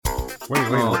Wait,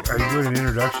 are you doing an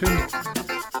introduction?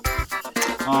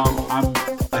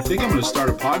 I think I'm going to start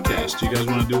a podcast. Do you guys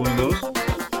want to do one of those?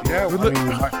 Yeah,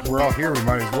 we're all here. We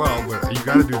might as well, but you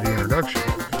got to do the introduction.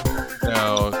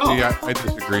 No, see, I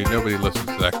disagree. Nobody listens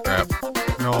to that crap.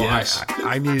 No, yes.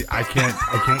 I can't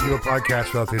do a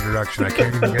podcast without the introduction. I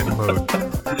can't even get in the mood.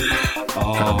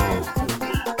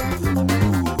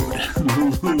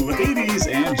 Ladies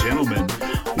and gentlemen,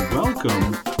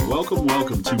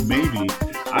 welcome to maybe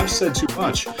I've said too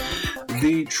much.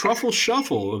 The truffle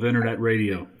shuffle of internet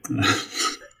radio.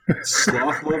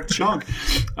 Sloth Love Chunk.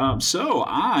 So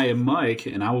I am Mike,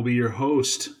 and I will be your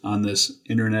host on this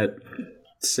internet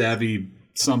savvy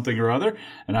something or other.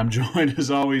 And I'm joined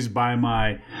as always by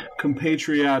my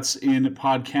compatriots in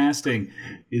podcasting,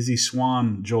 Izzy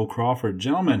Swan, Joel Crawford.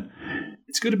 Gentlemen,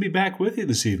 it's good to be back with you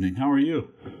this evening. How are you?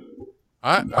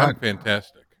 I'm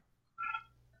fantastic.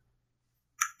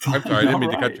 I'm sorry, I didn't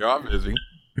mean to cut you off, Izzy.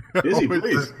 Izzy,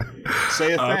 please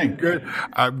say a thing.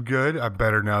 I'm good. I'm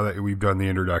better now that we've done the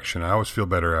introduction. I always feel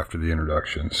better after the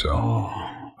introduction, so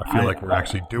I feel like we're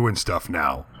actually doing stuff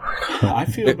now. I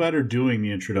feel better doing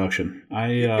the introduction.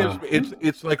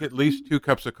 It's like at least 2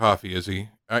 cups of coffee, Izzy.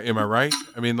 Am I right?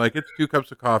 I mean, like it's 2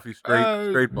 cups of coffee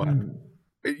straight black.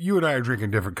 You and I are drinking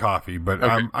different coffee, but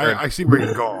okay, I see where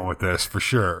you're going with this for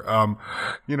sure.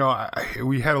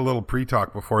 We had a little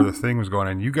pre-talk before the thing was going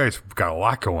on. You guys have got a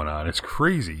lot going on. It's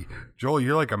crazy. Joel,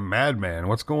 you're like a madman.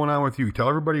 What's going on with you? Tell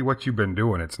everybody what you've been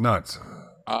doing. It's nuts.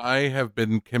 I have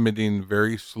been committing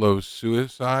very slow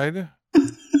suicide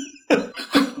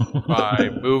by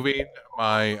moving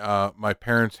my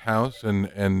parents' house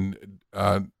and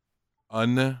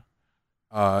uninhabiting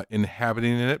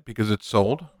it because it's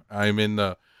sold. I'm in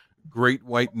the Great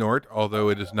White North, although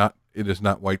it is not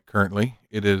white currently.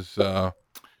 It is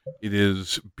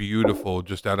beautiful,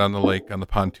 just out on the lake on the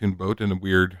pontoon boat in a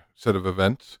weird set of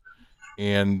events,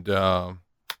 and so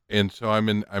I'm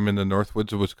in the North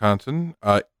Woods of Wisconsin,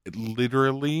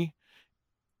 literally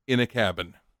in a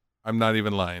cabin. I'm not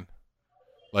even lying.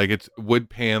 Like it's wood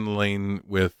paneling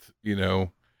with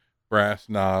brass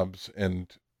knobs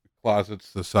and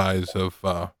closets the size of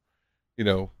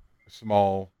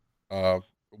small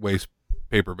waste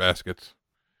paper baskets.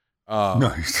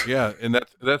 Nice. Yeah, and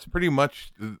that's pretty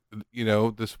much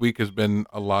this week has been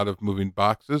a lot of moving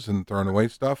boxes and throwing away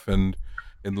stuff and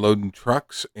loading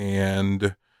trucks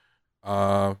and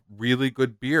really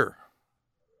good beer.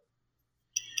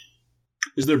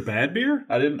 Is there bad beer?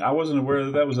 I wasn't aware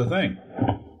that was a thing.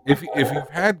 If you've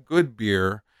had good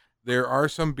beer, there are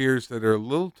some beers that are a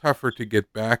little tougher to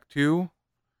get back to.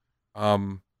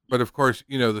 But of course,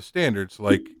 the standards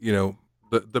like,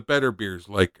 the better beers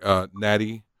like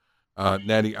Natty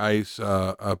Ice,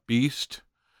 Beast.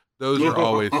 Those are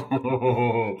always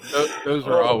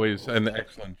an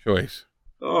excellent choice.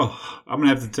 Oh, I'm gonna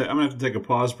have to take a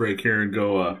pause break here and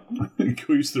go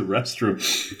use the restroom.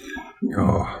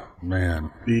 Oh man,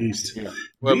 Beast. Yeah.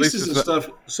 Well, Beast is the stuff.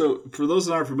 So for those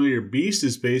that aren't familiar, Beast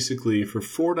is basically for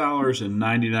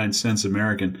 $4.99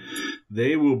 American.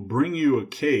 They will bring you a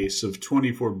case of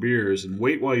 24 beers and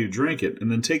wait while you drink it,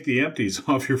 and then take the empties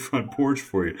off your front porch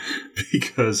for you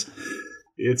because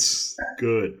it's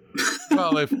good.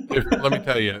 Well, if let me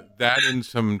tell you, that and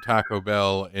some Taco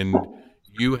Bell, and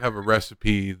you have a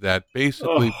recipe that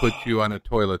basically puts you on a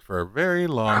toilet for a very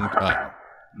long time.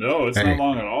 No, it's not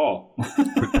long at all.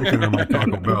 Quit picking on my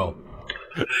Taco Bell.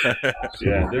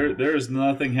 Yeah, there is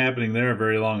nothing happening there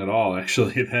very long at all.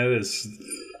 Actually, that is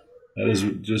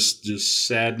just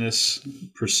sadness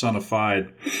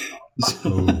personified.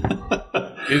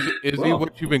 Izzy,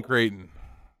 what you've been creating?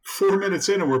 4 minutes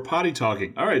in and we're potty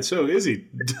talking. All right, so Izzy,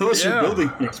 tell us your building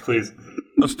things, please.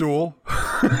 A stool.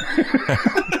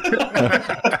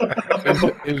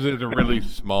 Is it a really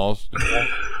small stool?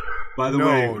 By the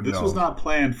way, this was not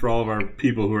planned for all of our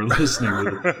people who are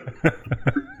listening.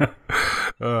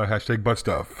 Hashtag butt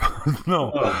stuff.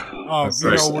 No.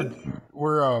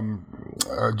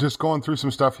 We're just going through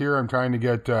some stuff here. I'm trying to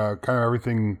get kind of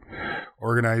everything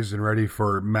organized and ready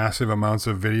for massive amounts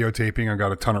of videotaping. I've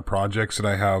got a ton of projects that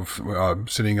I have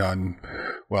sitting on.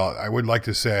 Well, I would like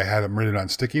to say I had them written on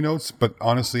sticky notes, but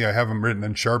honestly, I have them written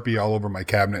in Sharpie all over my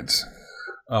cabinets.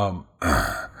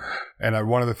 And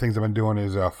one of the things I've been doing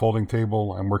is a folding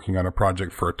table. I'm working on a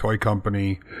project for a toy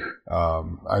company.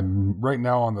 I'm right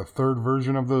now on the 3rd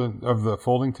version of the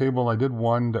folding table. I did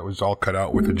one that was all cut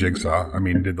out with a jigsaw. I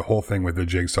mean, did the whole thing with the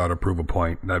jigsaw to prove a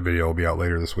point. That video will be out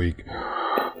later this week.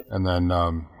 And then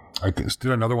I did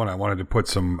another one. I wanted to put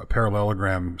some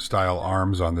parallelogram style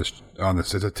arms on this.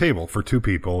 It's a table for 2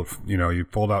 people. You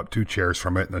fold out 2 chairs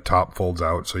from it, and the top folds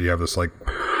out, so you have this like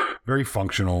very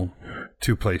functional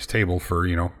two-place table for,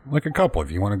 like a couple.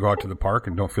 If you want to go out to the park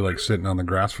and don't feel like sitting on the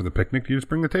grass for the picnic, you just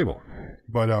bring the table.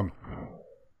 But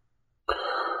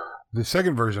the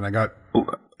second version I got,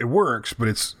 it works, but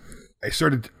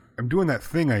I'm doing that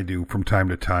thing I do from time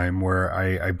to time where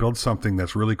I build something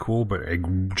that's really cool, but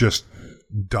just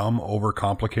dumb,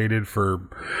 overcomplicated for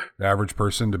the average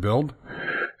person to build.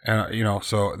 And,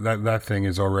 so that thing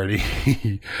is already,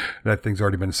 that thing's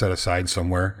already been set aside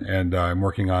somewhere. And I'm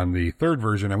working on the third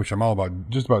version, which I'm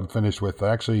just about finished with. I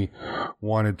actually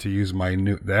wanted to use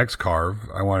the X-Carve.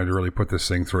 I wanted to really put this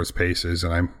thing through its paces.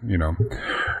 And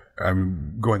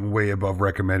I'm going way above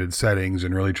recommended settings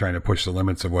and really trying to push the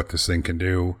limits of what this thing can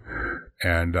do.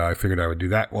 And I figured I would do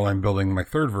that while I'm building my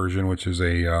third version, which is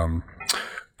a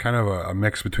kind of a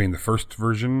mix between the first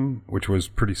version, which was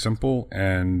pretty simple,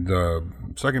 and the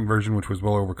second version, which was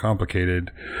well overcomplicated.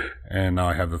 And now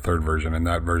I have the third version, and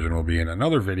that version will be in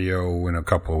another video in a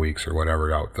couple of weeks or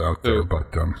whatever out there.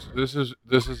 But this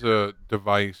is a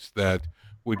device that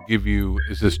would give you,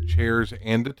 is this chairs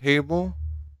and a table?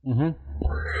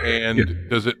 Mm-hmm. And yeah.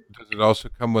 does it also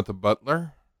come with a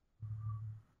butler?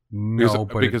 No,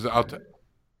 because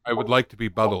I would like to be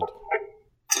buttled.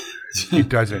 It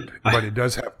doesn't, but it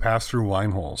does have pass-through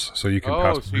wine holes, so you can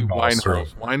pass through wine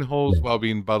holes. Wine holes while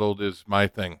being buttled is my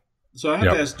thing. So I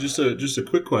have to ask just a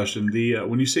quick question.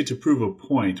 When you say to prove a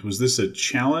point, was this a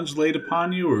challenge laid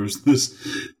upon you, or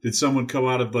did someone come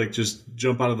out of just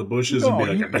jump out of the bushes and be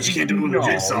like, I bet you can't do it with a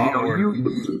jigsaw?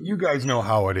 You guys know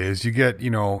how it is. You get,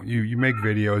 you make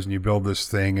videos and you build this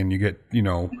thing, and you get,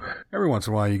 every once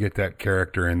in a while you get that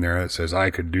character in there that says, I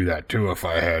could do that too if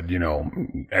I had,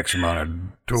 X amount of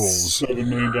tools. $7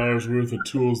 million worth of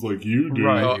tools like you do.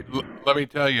 Right. Well, let me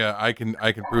tell you, I can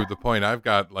prove the point. I've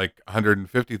got like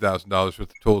 $150,000 worth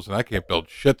of tools, and I can't build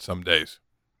shit some days.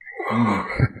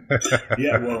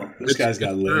 Yeah, well, this guy's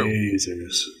got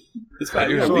lasers. It's fine.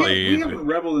 We haven't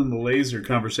reveled in the laser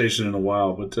conversation in a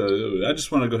while, but I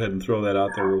just want to go ahead and throw that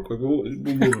out there real quick. We'll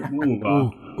move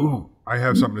on. Ooh, I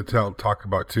have something to talk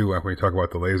about too when we talk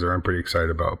about the laser. I'm pretty excited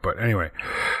about. But anyway,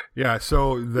 yeah.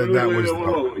 So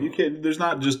whoa. You can't. There's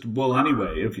not just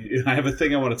anyway. If I have a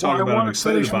thing I want to talk about, I'm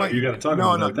excited about. You got to talk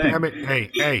about that thing. Damn it!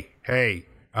 Hey!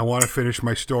 I want to finish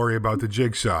my story about the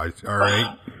jigsaw. All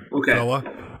right, okay, fella.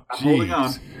 I'm holding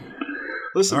on.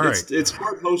 Listen, it's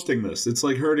hard hosting this. It's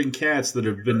like herding cats that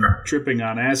have been tripping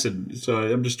on acid. So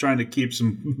I'm just trying to keep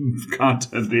some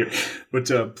content here.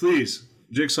 But please,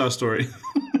 jigsaw story.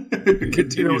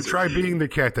 Try being the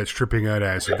cat that's tripping on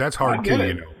acid. That's hard too,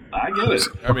 I get it.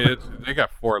 I mean, they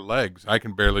got 4 legs. I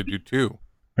can barely do 2.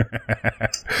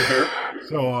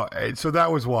 So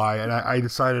that was why, and I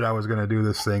decided I was going to do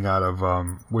this thing out of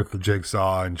with the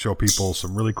jigsaw and show people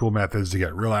some really cool methods to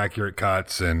get real accurate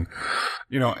cuts, and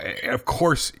of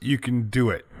course you can do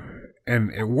it,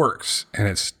 and it works, and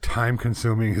it's time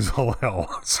consuming as all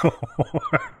hell. So,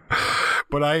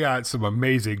 but I got some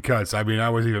amazing cuts. I mean, I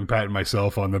was even patting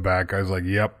myself on the back. I was like,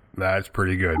 "Yep, that's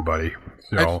pretty good, buddy."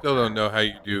 So, I still don't know how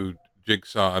you do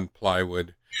jigsaw on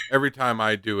plywood. Every time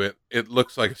I do it, it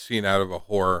looks like a scene out of a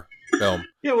horror film.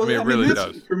 Yeah, well, it really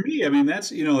does. For me, that's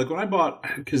like when I bought,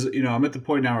 because I'm at the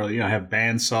point now where I have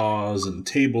band saws and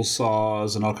table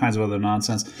saws and all kinds of other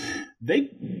nonsense. They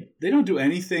don't do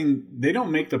anything. They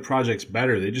don't make the projects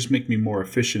better. They just make me more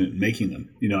efficient at making them.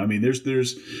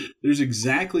 There's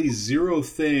exactly 0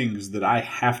 things that I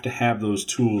have to have those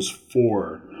tools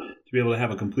for to be able to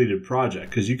have a completed project,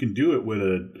 because you can do it with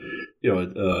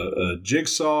a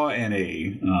jigsaw and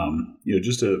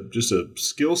just a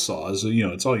skill saw is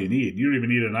it's all you need. You don't even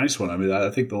need a nice one. I mean, I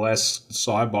think the last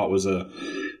saw I bought was a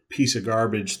piece of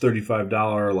garbage,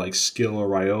 $35 like Skill or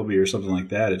Ryobi or something like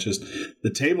that. It's just the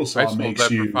table saw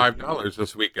makes you for $5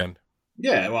 this weekend.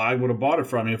 Yeah, well, I would have bought it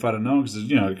from you if I'd have known,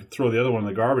 because I could throw the other one in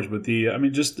the garbage. But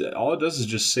just all it does is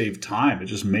just save time. It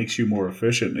just makes you more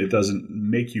efficient. It doesn't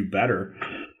make you better.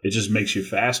 It just makes you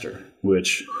faster,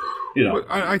 which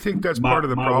I think that's part of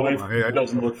the problem. My wife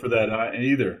doesn't look for that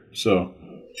either. So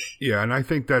yeah, and I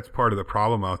think that's part of the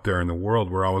problem out there in the world.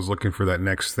 We're always looking for that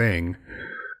next thing.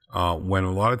 When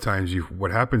a lot of times what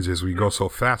happens is we go so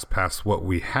fast past what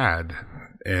we had,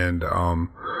 and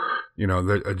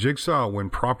a jigsaw, when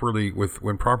properly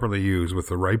used with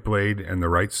the right blade and the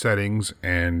right settings,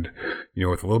 and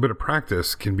with a little bit of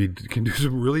practice, can do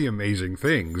some really amazing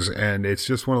things. And it's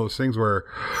just one of those things where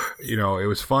it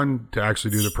was fun to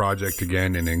actually do the project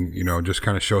again, and then just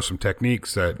kind of show some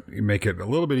techniques that make it a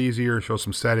little bit easier, show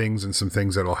some settings and some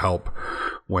things that'll help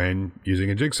when using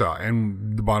a jigsaw.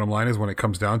 And the bottom line is, when it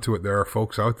comes down to it, there are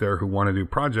folks out there who want to do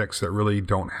projects that really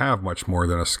don't have much more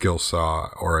than a skill saw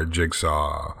or a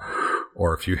jigsaw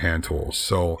or a few hand tools.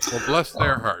 So, well, bless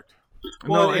their heart.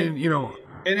 Well, and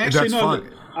and actually, that's no,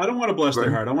 fine. I don't want to bless their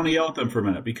Right. heart. I want to yell at them for a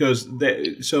minute because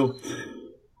so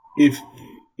if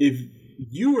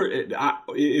you were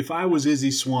if I was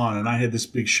Izzy Swan and I had this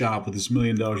big shop with this $1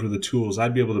 million worth of tools,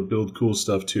 I'd be able to build cool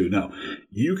stuff too. No,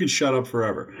 you can shut up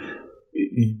forever.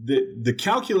 The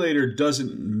calculator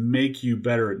doesn't make you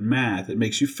better at math. It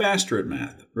makes you faster at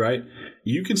math, right?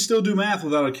 You can still do math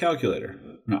without a calculator.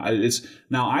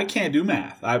 Now I can't do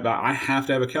math. I have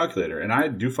to have a calculator, and I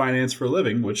do finance for a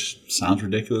living, which sounds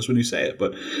ridiculous when you say it.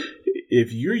 But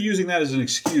if you're using that as an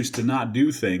excuse to not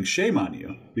do things, shame on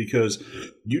you, because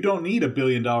you don't need $1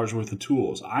 billion worth of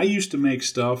tools. I used to make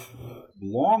stuff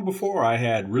long before I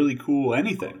had really cool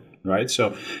anything. Right.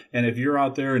 So, and if you're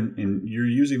out there and you're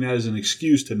using that as an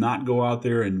excuse to not go out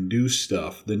there and do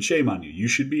stuff, then shame on you. You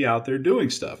should be out there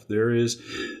doing stuff. There is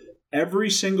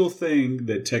every single thing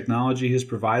that technology has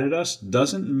provided us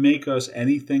doesn't make us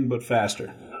anything but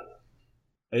faster.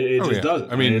 It just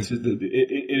doesn't. I mean,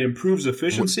 it improves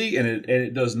efficiency and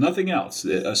it does nothing else.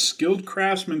 A skilled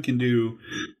craftsman can do.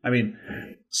 I mean,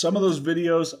 some of those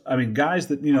videos. I mean, guys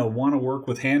that want to work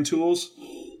with hand tools,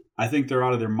 I think they're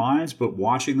out of their minds, but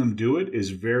watching them do it is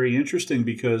very interesting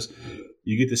because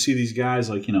you get to see these guys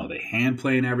they hand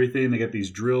plane everything. They got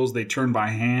these drills they turn by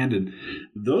hand, and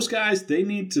those guys, they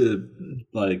need to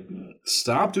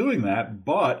stop doing that.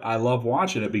 But I love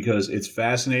watching it because it's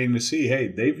fascinating to see. Hey,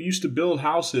 they've used to build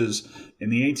houses in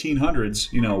the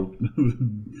 1800s,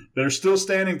 that are still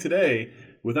standing today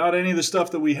without any of the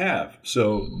stuff that we have.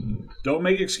 So don't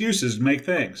make excuses, make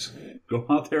things. Go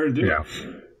out there and do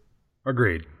it.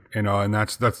 Agreed. And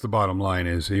that's the bottom line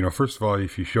is, first of all,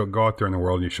 if you go out there in the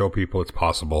world and you show people it's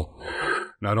possible,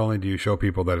 not only do you show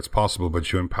people that it's possible,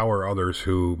 but you empower others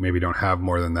who maybe don't have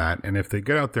more than that. And if they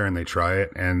get out there and they try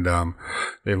it and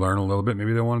they learn a little bit,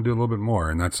 maybe they want to do a little bit more.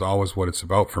 And that's always what it's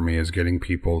about for me, is getting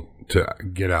people to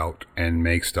get out and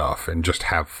make stuff and just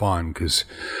have fun. Because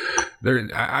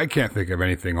I can't think of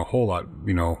anything a whole lot,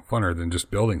 funner than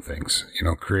just building things,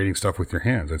 creating stuff with your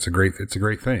hands. It's a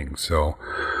great thing. So,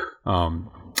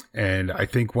 and I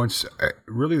think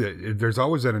there's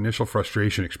always that initial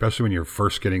frustration, especially when you're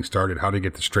first getting started. How to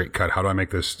get the straight cut? How do I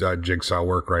make this jigsaw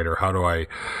work right? Or how do I,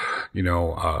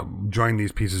 join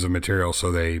these pieces of material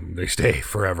so they stay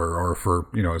forever or for,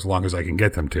 as long as I can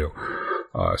get them to.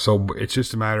 So it's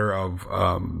just a matter of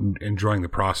enjoying the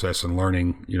process and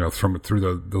learning,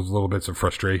 through those little bits of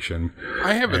frustration.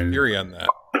 I have a theory on that.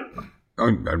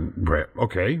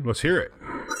 Okay, let's hear it.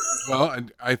 Well,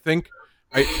 I think...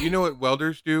 you know what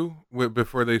welders do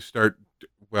before they start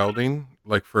welding,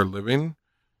 like for a living?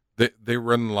 They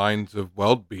run lines of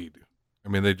weld bead. I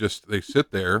mean, they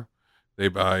sit there, they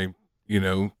buy,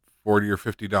 $40 or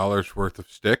 $50 worth of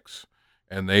sticks,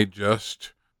 and they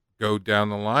just go down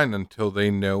the line until they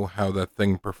know how that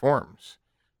thing performs.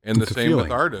 And the same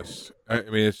with artists. I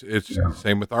mean, it's the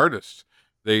same with artists.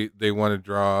 They want to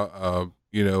draw,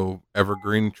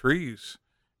 evergreen trees,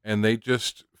 and they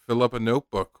just fill up a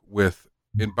notebook with.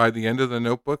 And by the end of the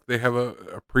notebook, they have a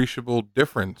appreciable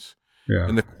difference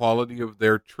in the quality of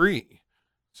their tree.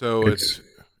 So it's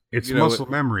muscle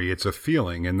memory. It's a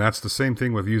feeling. And that's the same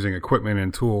thing with using equipment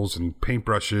and tools and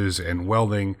paintbrushes and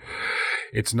welding.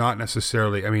 It's not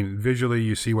necessarily, visually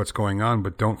you see what's going on,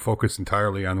 but don't focus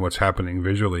entirely on what's happening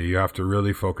visually. You have to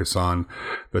really focus on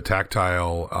the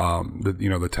tactile,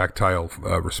 the tactile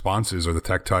responses or the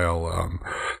tactile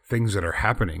things that are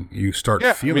happening. You start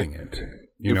feeling it.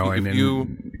 You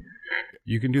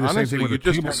can do the same thing with a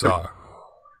table saw.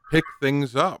 Pick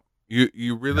things up.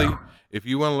 You really, if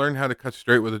you want to learn how to cut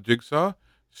straight with a jigsaw,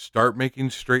 start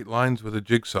making straight lines with a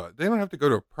jigsaw. They don't have to go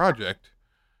to a project.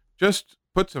 Just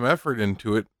put some effort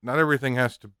into it. Not everything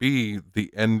has to be the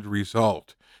end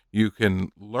result. You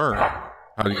can learn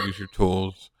how to use your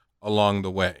tools along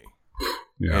the way.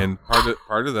 Yeah. And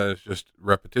part of that is just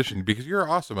repetition, because you're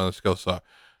awesome on the skill saw.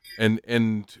 And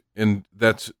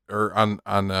that's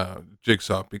on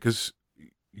jigsaw, because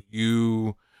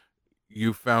you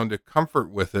found a comfort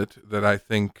with it that I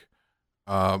think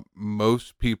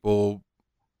most people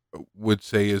would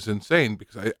say is insane,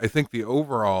 because I think the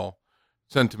overall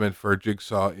sentiment for a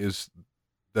jigsaw is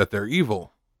that they're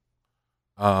evil.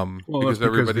 Because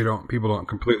people don't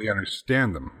completely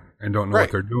understand them and don't know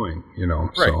what they're doing,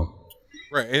 Right. So.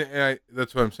 Right. And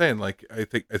that's what I'm saying. Like, I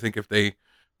think if they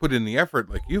put in the effort,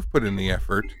 like you've put in the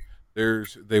effort,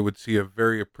 they would see a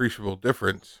very appreciable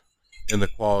difference in the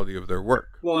quality of their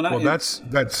work. That's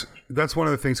one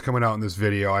of the things coming out in this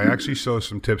video. I actually show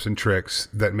some tips and tricks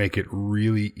that make it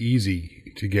really easy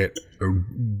to get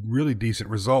really decent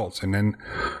results. And then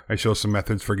I show some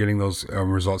methods for getting those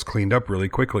results cleaned up really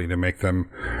quickly to make them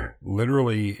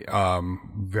literally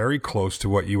very close to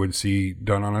what you would see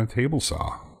done on a table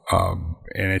saw.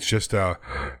 And it's just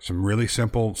some really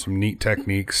simple, some neat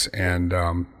techniques, and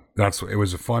it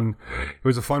was a fun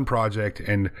project.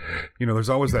 And there's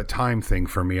always that time thing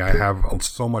for me. I have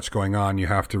so much going on. You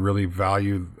have to really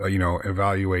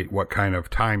evaluate what kind of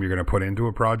time you're going to put into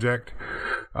a project.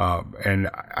 And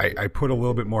I put a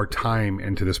little bit more time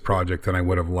into this project than I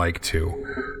would have liked to,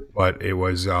 but it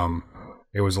was a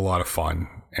lot of fun,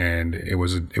 and it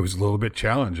was a little bit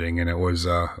challenging, and it was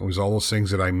all those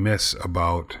things that I miss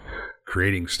about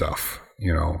creating stuff.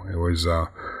 It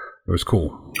was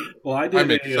cool. Well,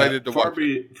 I'm excited to watch. Far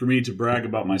be it for me to brag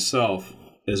about myself,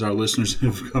 as our listeners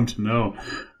have come to know,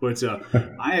 but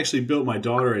I actually built my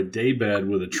daughter a daybed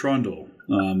with a trundle.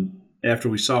 After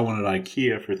we saw one at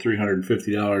IKEA for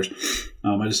 $350,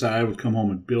 I decided I would come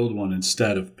home and build one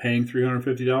instead of paying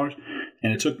 $350.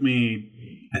 And it took me,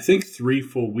 I think, 3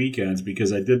 full weekends,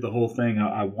 because I did the whole thing.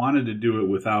 I wanted to do it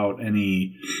without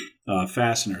any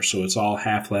fastener, so it's all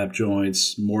half-lap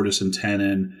joints, mortise and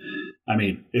tenon. I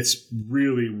mean, it's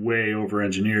really way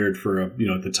over-engineered for at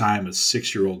the time, a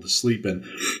 6-year-old to sleep in.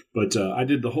 But I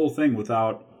did the whole thing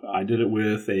without. I did it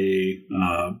with a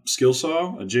skill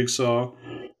saw, a jigsaw,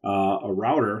 a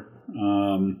router,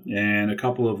 and a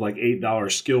couple of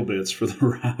 $8 skill bits for the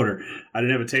router. I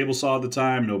didn't have a table saw at the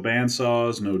time, no band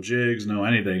saws, no jigs, no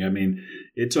anything. I mean,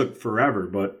 it took forever,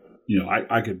 but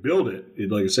I could build it.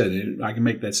 Like I said, I can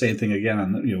make that same thing again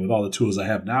on, with all the tools I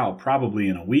have now, probably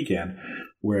in a weekend,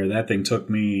 where that thing took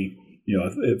me,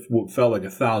 it felt like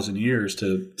 1,000 years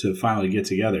to finally get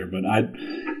together. But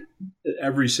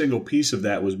every single piece of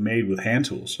that was made with hand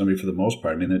tools. I mean, for the most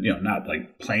part, I mean, not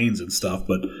like planes and stuff,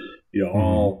 but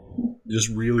all just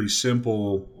really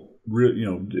simple. I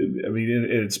mean,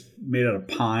 it's made out of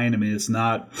pine. I mean, it's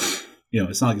not,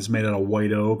 it's not like it's made out of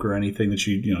white oak or anything that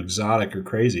exotic or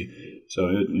crazy. So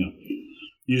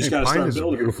you just got to start building. Pine is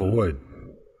a beautiful wood.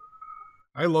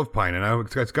 I love pine, and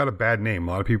it's got a bad name.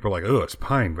 A lot of people are like, "Oh, it's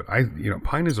pine," but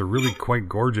pine is a really quite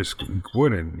gorgeous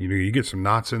wood, and you get some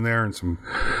knots in there, and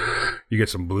you get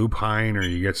some blue pine, or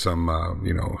you get some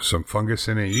some fungus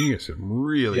in it. You get some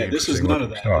really This is none of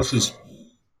that. Stuff.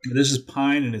 This is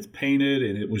pine, and it's painted,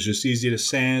 and it was just easy to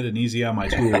sand and easy on my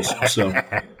tools. So,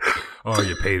 oh,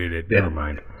 you painted it. Never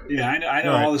mind. Yeah, I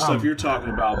know all the stuff you're talking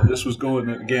about, but this was going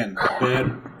again. Bad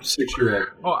 6-year-old.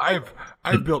 Oh,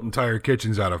 I've built entire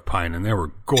kitchens out of pine, and they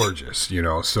were gorgeous.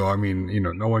 So I mean,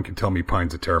 no one can tell me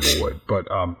pine's a terrible wood.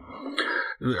 But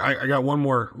I got one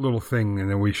more little thing, and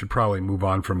then we should probably move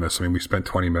on from this. I mean, we spent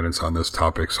 20 minutes on this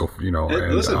topic, so Hey,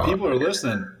 listen, people are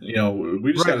listening.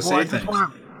 We just got to say things.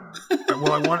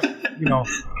 Well, I want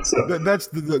that's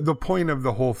the point of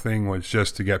the whole thing, was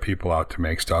just to get people out to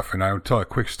make stuff. And I would tell a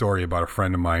quick story about a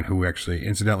friend of mine who actually,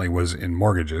 incidentally, was in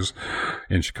mortgages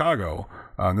in Chicago.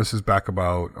 This is back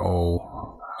about,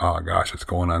 it's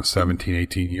going on 17,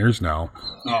 18 years now.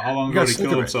 Oh, how long ago did he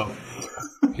kill himself?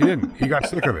 He didn't. He got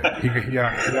sick of it. He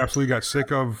absolutely got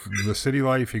sick of the city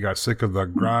life. He got sick of the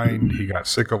grind. He got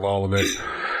sick of all of it.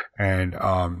 And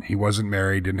he wasn't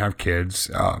married, didn't have kids,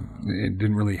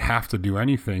 didn't really have to do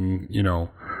anything,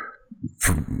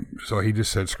 so he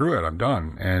just said, screw it, I'm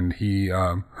done. And he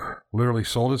literally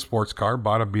sold his sports car,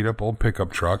 bought a beat-up old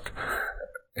pickup truck,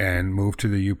 and moved to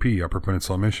the UP, Upper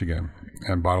Peninsula, Michigan,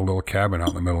 and bought a little cabin out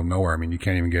in the middle of nowhere. I mean, you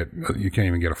can't even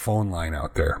get a phone line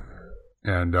out there.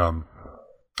 And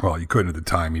well, you couldn't at the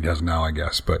time. He does now, I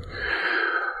guess, but.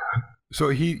 So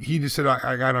he just said,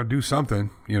 I got to do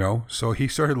something, So he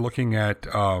started looking at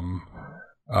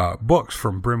books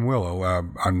from Brim Willow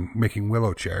on making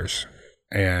willow chairs.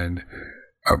 And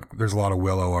there's a lot of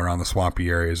willow around the swampy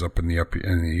areas up in the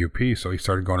UP. So he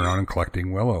started going around and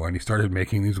collecting willow, and he started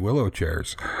making these willow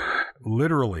chairs.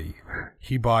 Literally,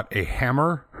 he bought a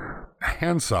hammer, a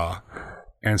handsaw,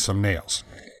 and some nails.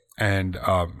 And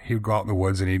he would go out in the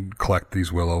woods and he'd collect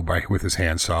these willow with his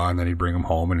handsaw, and then he'd bring them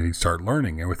home and he'd start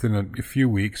learning. And within a few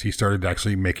weeks, he started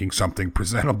actually making something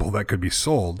presentable that could be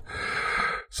sold.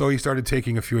 So he started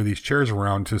taking a few of these chairs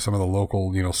around to some of the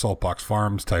local, Saltbox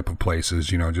Farms type of places,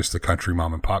 just the country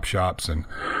mom and pop shops, and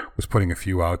was putting a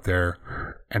few out there,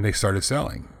 and they started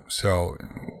selling. So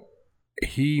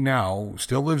he now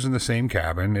still lives in the same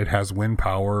cabin. It has wind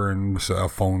power and a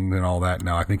phone and all that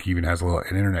now. I think he even has an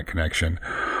internet connection.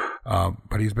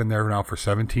 But he's been there now for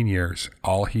 17 years.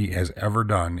 All he has ever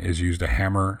done is used a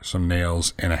hammer, some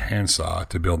nails, and a handsaw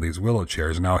to build these willow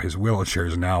chairs. Now his willow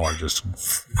chairs now are just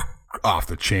off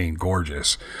the chain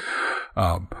gorgeous.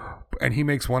 And he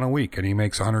makes one a week, and he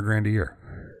makes $100,000 a year.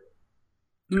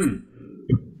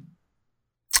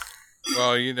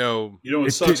 Well, You know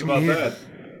what sucks about that?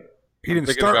 He didn't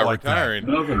thinking start about like retiring.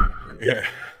 Nothing. Yeah.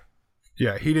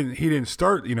 Yeah, he didn't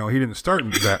start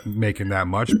that making that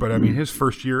much, but I mean his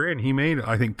first year in, he made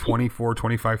I think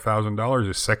 $25,000.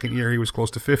 His second year he was close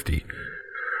to 50.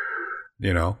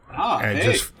 And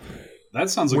hey, that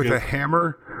sounds like with a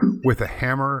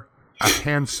hammer, a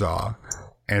handsaw,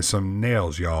 and some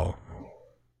nails, y'all.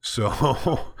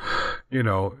 So,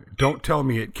 don't tell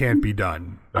me it can't be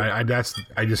done. I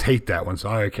just hate that one. So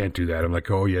I can't do that. I'm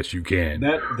like, oh yes, you can.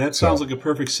 That sounds like a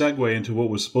perfect segue into what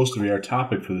was supposed to be our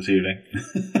topic for this evening.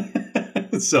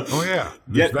 Oh yeah,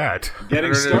 there's that.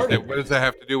 Getting started. What does that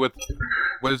have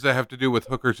to do with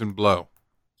hookers and blow?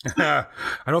 I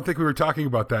don't think we were talking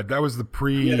about that. That was the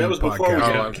that was before we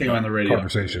came on the radio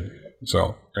conversation.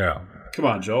 So yeah. Come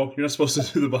on, Joel. You're not supposed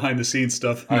to do the behind-the-scenes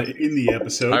stuff in the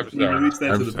episode. I'm sorry. We released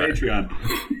that to the Patreon.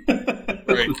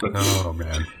 Right. Oh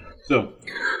man. So,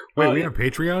 wait, we have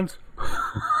Patreons?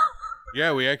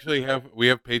 Yeah, we actually have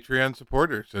Patreon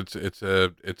supporters. It's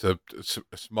a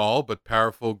small but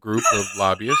powerful group of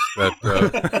lobbyists that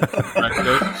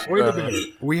Wait a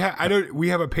minute. We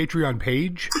have a Patreon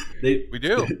page? We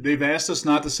do. They've asked us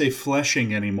not to say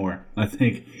fleshing anymore, I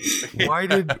think.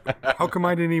 How come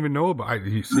I didn't even know about it?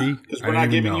 You see? Because we're not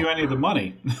giving you any of the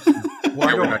money.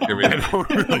 Why we're not giving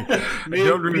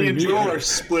Me and Joel are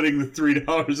splitting the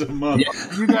 $3 a month.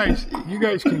 You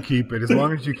guys can keep it as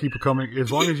long as you keep coming. As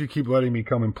long as you keep letting me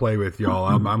come and play with y'all,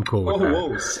 I'm cool with that.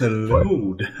 Whoa,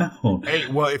 slow down. Hey,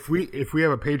 well, if we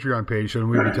have a Patreon page,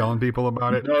 shouldn't we be telling people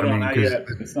about it? No, not yet.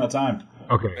 It's not time.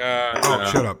 Okay.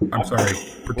 Shut up. I'm sorry.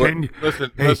 Pretend.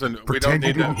 Listen. We don't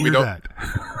need that.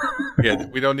 Yeah,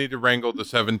 we don't need to wrangle the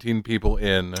 17 people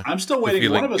in. I'm still waiting.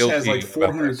 One of us has like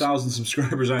 400,000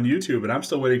 subscribers on YouTube, and I'm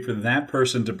still waiting for that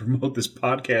person to promote this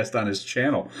podcast on his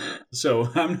channel. So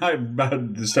I'm not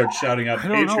about to start shouting out. I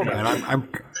don't know, man.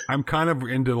 I'm kind of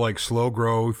into like slow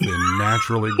growth and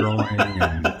naturally growing.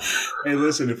 And, hey,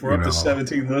 listen, if we're up to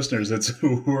 17 listeners, that's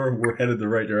we're headed the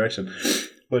right direction.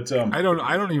 But I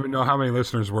don't even know how many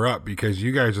listeners we're up because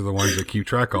you guys are the ones that keep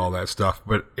track of all that stuff.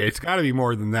 But it's got to be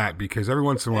more than that because every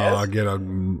once in a while I'll get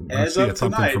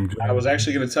something from John. I was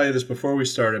actually going to tell you this before we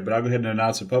started, but I'll go ahead and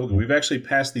announce it publicly. We've actually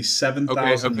passed the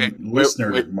 7,000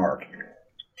 listener mark.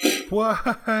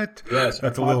 What? Yes,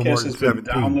 that's a little more than than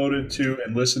 17. Downloaded to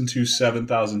and listened to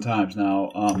 7,000 times. Now,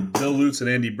 Bill Lutz and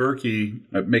Andy Berkey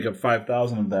make up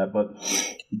 5,000 of that, but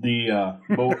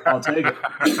I'll take it.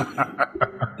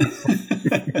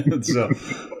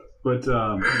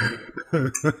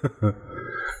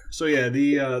 So yeah,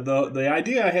 the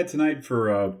idea I had tonight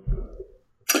for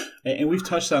and we've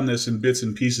touched on this in bits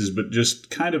and pieces, but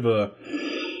just kind of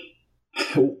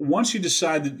once you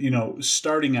decide that,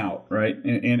 starting out, right?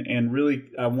 And really,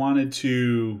 I wanted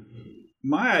to,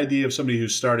 my idea of somebody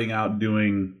who's starting out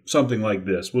doing something like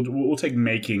this, we'll take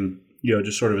making,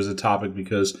 just sort of as a topic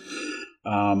because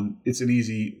it's an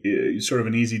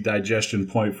easy digestion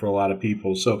point for a lot of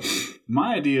people. So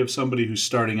my idea of somebody who's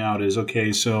starting out is,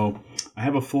 okay, so I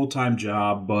have a full-time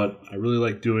job, but I really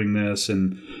like doing this,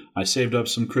 and I saved up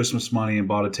some Christmas money and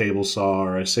bought a table saw,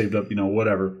 or I saved up,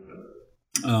 whatever.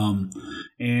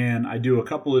 And I do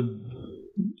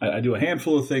a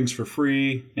handful of things for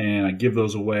free and I give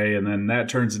those away. And then that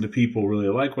turns into people really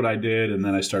like what I did. And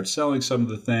then I start selling some of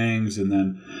the things. And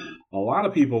then a lot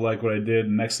of people like what I did.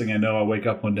 And next thing I know, I wake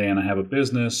up one day and I have a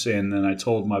business. And then I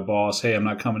told my boss, hey, I'm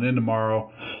not coming in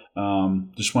tomorrow.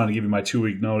 Just wanted to give you my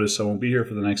 2-week notice. I won't be here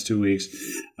for the next 2 weeks,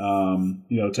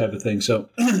 type of thing. So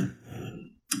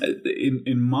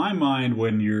in my mind,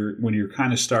 when you're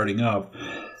kind of starting up,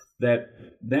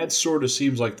 that sort of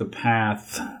seems like the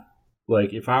path.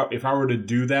 Like if I were to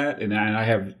do that, and I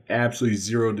have absolutely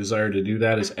zero desire to do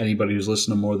that, as anybody who's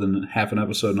listened to more than half an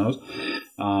episode knows.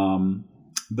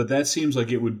 But that seems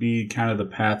like it would be kind of the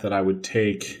path that I would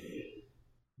take,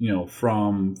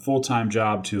 from full-time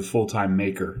job to full-time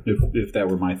maker, if that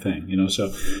were my thing,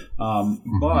 So,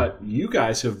 but you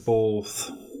guys have both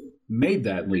made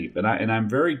that leap, and I'm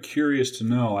very curious to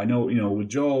know. I know, with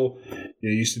Joel,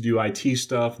 you used to do IT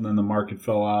stuff, and then the market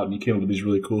fell out, and you came up with these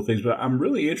really cool things. But I'm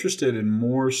really interested in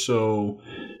more so,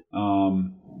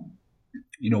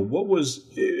 what was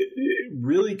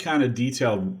really kind of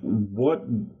detailed.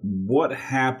 What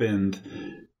happened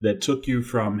that took you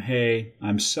from, hey,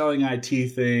 I'm selling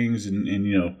IT things and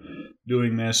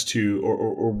doing this to,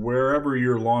 or wherever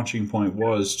your launching point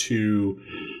was to,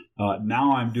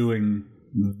 now I'm doing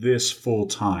this full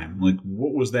time. Like,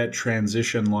 what was that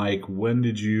transition like? When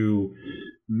did you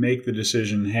make the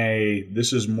decision, hey,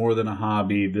 this is more than a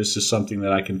hobby, this is something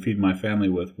that I can feed my family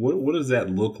with? What does that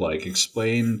look like?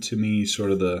 Explain to me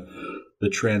sort of the the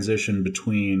transition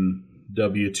between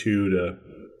W-2 to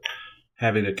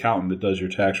having an accountant that does your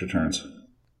tax returns?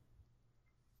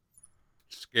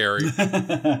 Scary.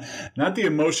 Not the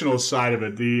emotional side of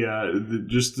it.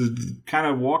 Just kind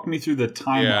of walk me through the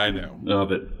timeline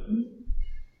of it.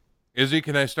 Izzy,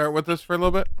 can I start with this for a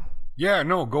little bit? Yeah,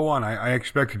 no, go on. I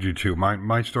expected you to.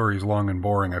 My story is long and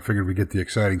boring. I figured we'd get the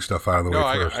exciting stuff out of the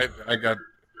way first. I got.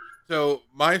 So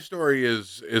my story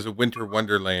is a winter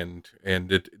wonderland,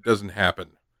 and it doesn't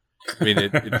happen. I mean,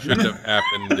 it shouldn't have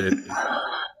happened.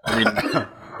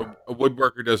 A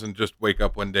woodworker doesn't just wake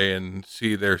up one day and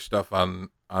see their stuff on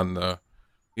the,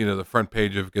 the front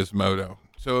page of Gizmodo.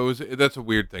 So that's a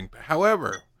weird thing.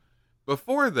 However,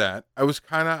 before that, I was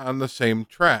kind of on the same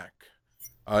track.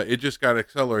 It just got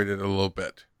accelerated a little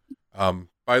bit.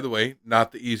 By the way,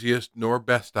 not the easiest nor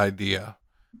best idea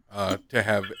to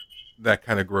have that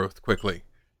kind of growth quickly.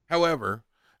 However,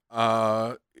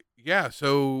 so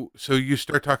you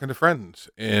start talking to friends,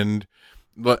 and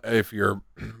if you're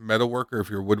a metal worker, if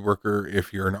you're a woodworker,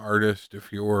 if you're an artist,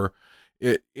 if you're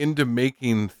into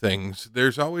making things,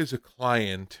 there's always a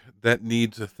client that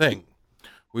needs a thing.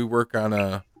 We work in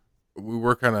a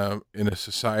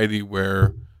society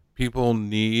where people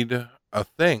need a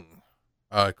thing.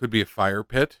 It could be a fire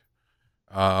pit.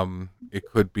 It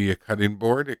could be a cutting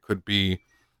board. It could be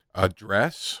a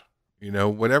dress,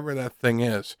 whatever that thing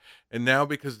is. And now,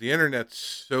 because the internet's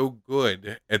so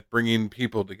good at bringing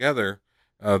people together,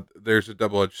 there's a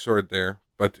double-edged sword there.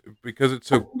 But because it's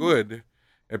so good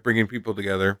at bringing people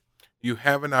together, you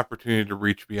have an opportunity to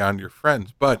reach beyond your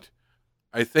friends. But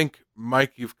I think,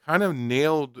 Mike, you've kind of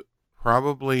nailed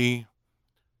probably,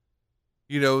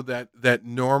 that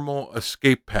normal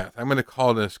escape path. I'm going to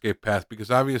call it an escape path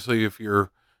because obviously if you're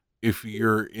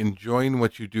enjoying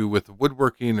what you do with the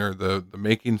woodworking or the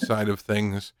making side of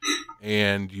things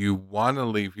and you want to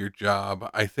leave your job,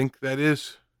 I think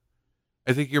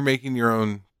you're making your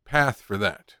own path for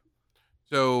that.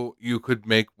 So you could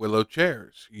make willow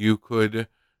chairs. You could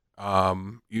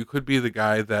be the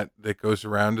guy that goes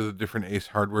around to the different Ace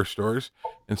Hardware stores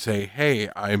and say, hey,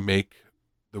 I make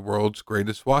the world's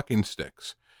greatest walking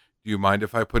sticks. Do you mind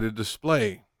if I put a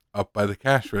display up by the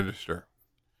cash register?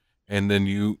 And then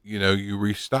you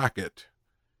restock it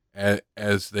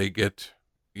as they get,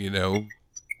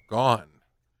 gone.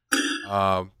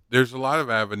 There's a lot of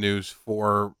avenues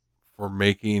for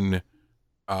making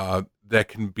that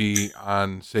can be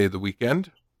on, say, the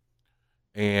weekend.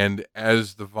 And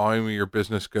as the volume of your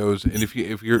business goes, and if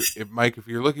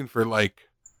you're looking for like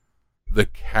the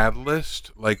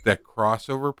catalyst, like that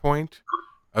crossover point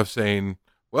of saying,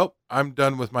 well, I'm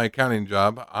done with my accounting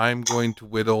job, I'm going to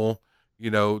whittle,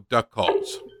 duck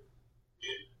calls.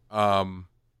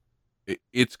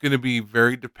 It's going to be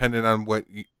very dependent on what,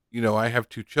 I have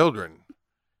 2 children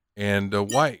and a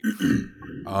wife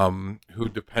who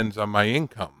depends on my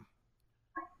income.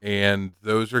 And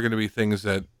those are going to be things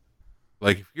that,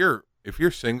 like, if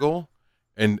you're single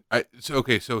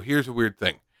so here's a weird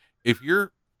thing. If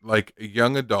you're like a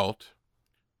young adult,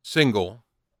 single,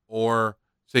 or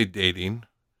say dating,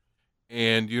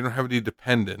 and you don't have any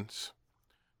dependents,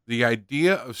 the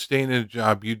idea of staying in a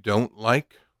job you don't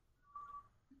like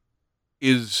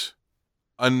is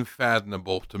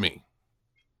unfathomable to me.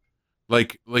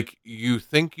 Like you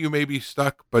think you may be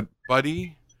stuck, but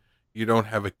buddy, you don't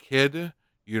have a kid,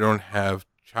 you don't have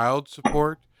child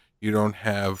support, you don't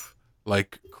have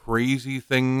like crazy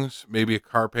things, maybe a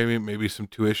car payment, maybe some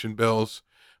tuition bills.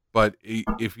 But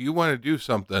if you want to do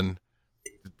something,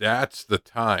 that's the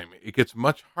time. It gets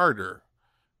much harder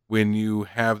when you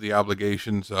have the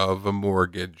obligations of a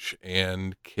mortgage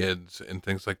and kids and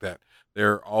things like that.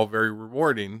 They're all very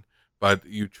rewarding, but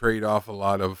you trade off a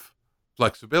lot of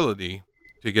flexibility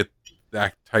to get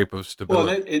that type of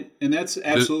stability. Well, and that's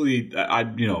absolutely, I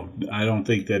don't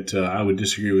think that I would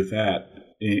disagree with that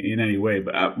in any way.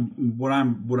 But what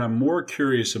I'm more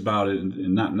curious about it,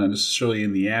 and not necessarily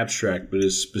in the abstract, but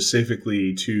is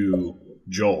specifically to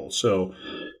Joel. So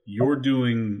you're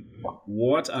doing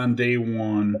what on day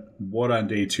 1, what on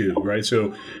day 2, right?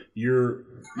 So you're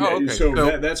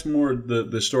that's more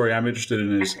the story I'm interested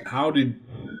in is how did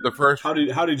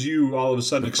you all of a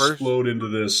sudden explode into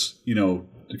this,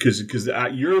 because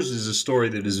yours is a story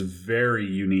that is very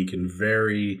unique and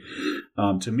very,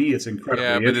 to me, it's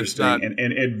incredibly interesting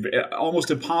and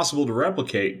almost impossible to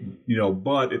replicate,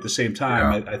 but at the same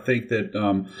time, I think that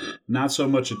not so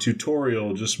much a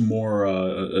tutorial, just more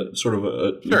sort of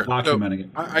documenting it.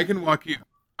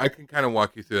 I can kind of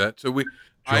walk you through that. So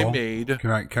Joel,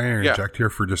 can I interject here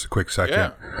for just a quick second?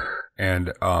 Yeah.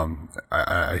 And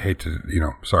I hate to,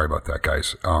 sorry about that,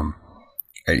 guys.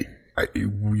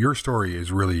 your story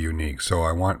is really unique. So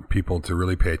I want people to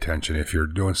really pay attention. If you're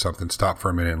doing something, stop for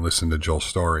a minute and listen to Joel's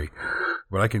story.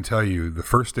 But I can tell you, the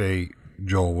first day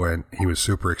Joel went, he was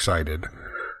super excited.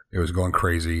 It was going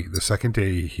crazy. The second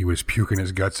day, he was puking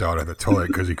his guts out at the toilet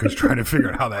because he was trying to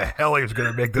figure out how the hell he was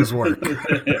going to make this work.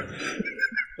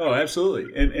 Oh,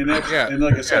 absolutely. And like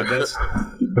I said, there's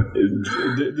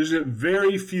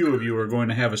very few of you are going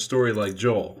to have a story like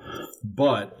Joel,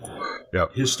 but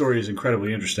his story is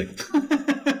incredibly interesting.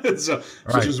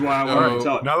 Which is why I want to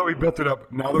tell it. Now that we built it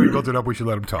up, we should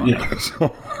let him talk. Yeah.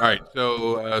 All right.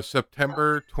 So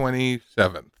September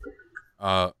 27th.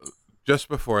 Just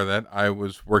before that, I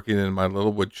was working in my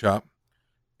little wood shop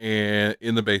and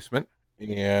in the basement,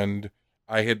 and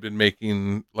I had been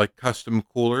making like custom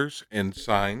coolers and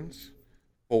signs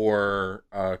for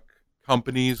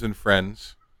companies and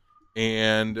friends,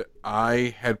 and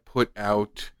I had put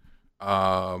out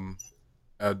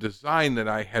a design that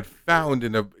I had found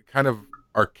in a kind of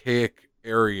archaic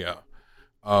area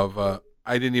of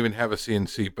I didn't even have a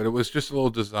CNC, but it was just a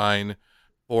little design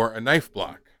for a knife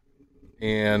block.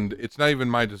 And it's not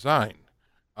even my design.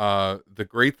 The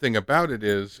great thing about it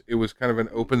is it was kind of an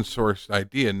open source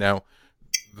idea. Now,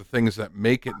 the things that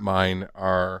make it mine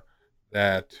are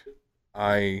that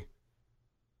I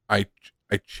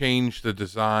changed the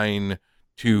design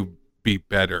to be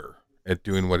better at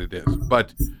doing what it is.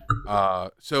 But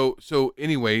so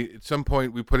anyway, at some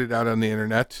point we put it out on the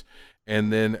internet,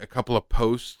 and then a couple of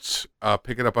posts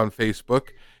pick it up on Facebook,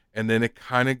 and then it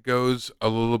kind of goes a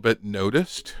little bit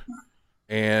noticed.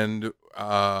 And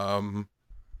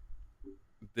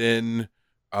then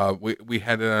we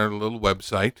had it on our little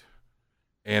website,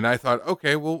 and I thought,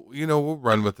 okay, well, we'll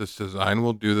run with this design.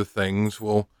 We'll do the things.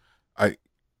 I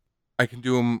can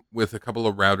do them with a couple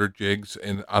of router jigs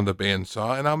and on the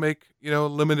bandsaw, and I'll make a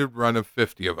limited run of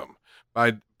 50 of them.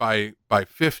 By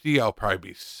 50, I'll probably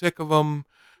be sick of them.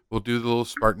 We'll do the little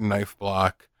Spartan knife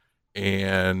block,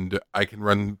 and I can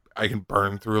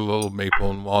burn through a little maple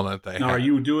and walnut. Now, are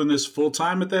you doing this full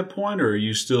time at that point, or are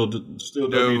you still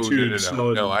W-2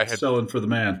 selling for the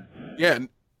man? Yeah,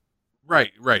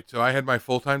 right. So I had my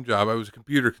full-time job. I was a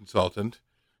computer consultant,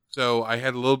 so I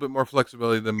had a little bit more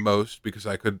flexibility than most because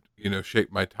I could,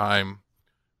 shape my time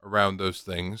around those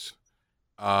things.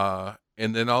 And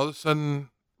then all of a sudden,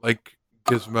 like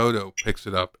Gizmodo picks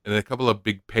it up, and a couple of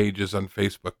big pages on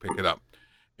Facebook pick it up,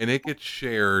 and it gets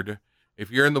shared. If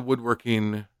you're in the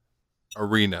woodworking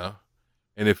arena,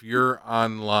 and if you're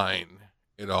online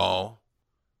at all,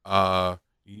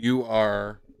 you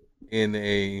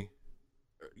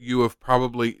have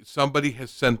probably, somebody has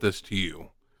sent this to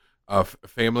you, a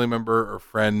family member or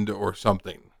friend or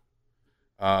something,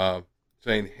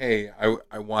 saying, hey,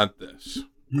 I want this.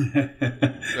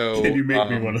 So can you make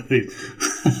me one of these?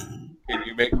 Can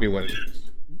you make me one of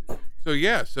these? So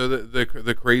yeah, so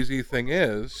the crazy thing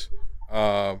is,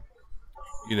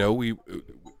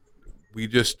 we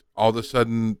just all of a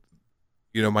sudden,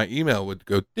 my email would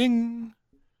go ding.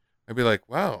 I'd be like,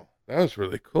 wow, that was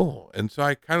really cool. And so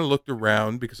I kind of looked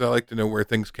around because I like to know where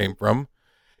things came from,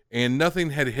 and nothing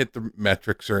had hit the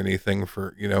metrics or anything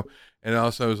for, and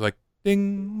also I was like,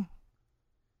 ding.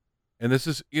 And this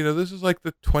is like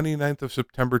the 29th of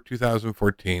September,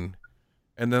 2014.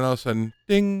 And then all of a sudden,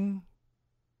 ding,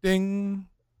 ding,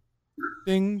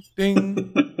 ding,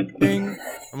 ding, ding.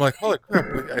 I'm like, holy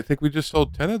crap, I think we just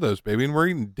sold 10 of those, baby, and we're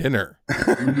eating dinner.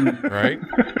 Right?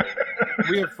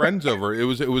 We have friends over. It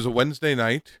was a Wednesday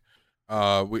night.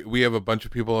 We have a bunch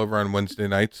of people over on Wednesday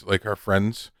nights, like our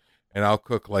friends, and I'll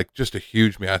cook like just a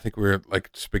huge meal. I think we were like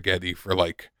spaghetti for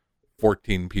like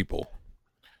 14 people.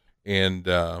 And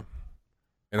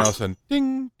all of a sudden,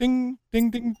 ding, ding, ding,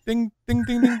 ding, ding, ding,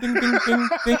 ding, ding, ding, ding, ding,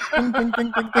 ding, ding, ding,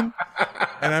 ding, ding, ding.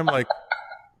 And I'm like,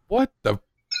 what the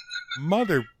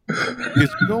mother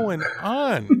is going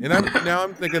on? And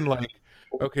I'm thinking like,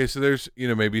 okay, so there's,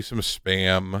 maybe some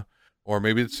spam, or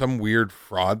maybe it's some weird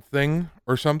fraud thing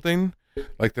or something.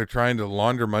 Like they're trying to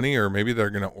launder money, or maybe they're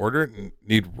going to order it and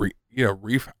need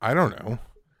I don't know.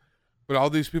 But all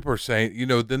these people are saying,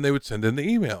 then they would send in the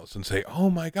emails and say, oh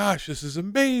my gosh, this is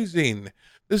amazing.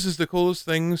 This is the coolest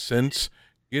thing since,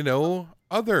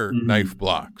 other knife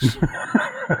blocks.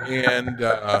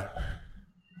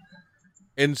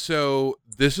 And so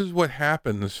this is what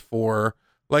happens for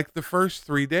like the first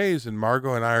 3 days. And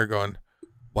Margot and I are going,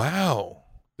 wow,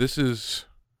 this is,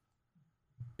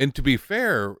 and to be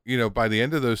fair, by the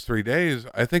end of those 3 days,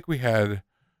 I think we had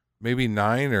maybe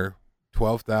 $9,000 or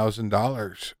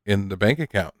 $12,000 in the bank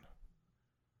account.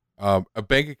 A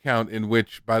bank account in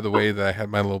which, by the way, that I had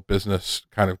my little business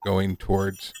kind of going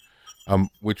towards,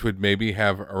 which would maybe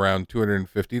have around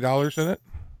 $250 in it.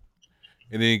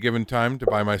 in any given time to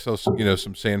buy myself,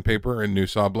 some sandpaper and new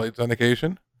saw blades on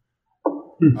occasion.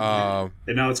 And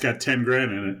now it's got 10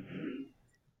 grand in it.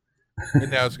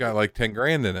 And now it's got like 10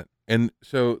 grand in it. And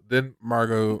so then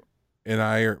Margot and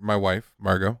I, or my wife,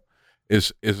 Margot,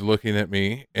 is looking at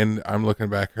me, and I'm looking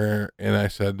back at her, and I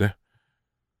said,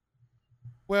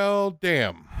 well,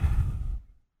 damn,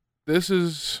 this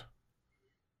is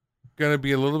going to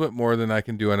be a little bit more than I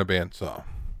can do on a bandsaw.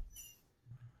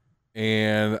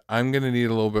 And I'm going to need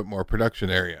a little bit more production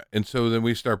area. And so then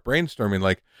we start brainstorming,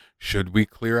 like, should we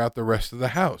clear out the rest of the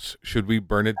house? Should we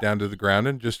burn it down to the ground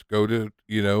and just go to,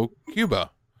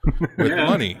 Cuba with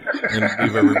money and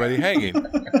leave everybody hanging?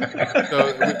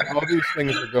 So all these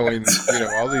things are going,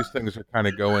 all these things are kind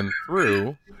of going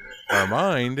through our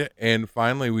mind. And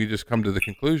finally, we just come to the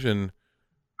conclusion,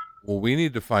 well, we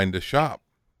need to find a shop.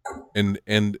 And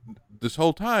this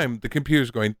whole time, the computer's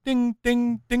going ding,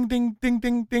 ding, ding, ding, ding,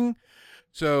 ding, ding.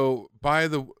 So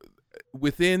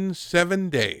within 7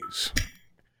 days,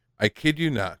 I kid you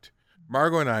not,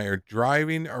 Margot and I are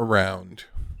driving around.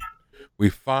 We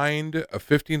find a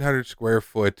 1,500 square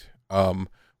foot,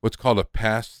 what's called a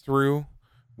pass-through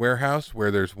warehouse, where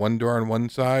there's one door on one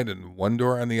side and one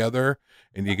door on the other,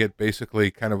 and you get basically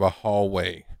kind of a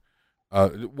hallway.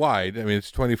 Wide. I mean,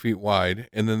 it's 20 feet wide.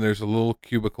 And then there's a little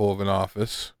cubicle of an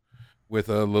office with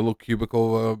a little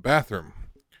cubicle bathroom.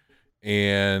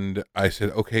 And I said,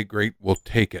 okay, great. We'll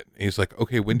take it. And he's like,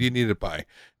 okay, when do you need it by?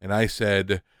 And I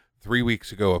said 3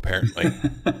 weeks ago, apparently.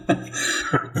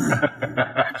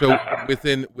 So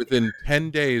within 10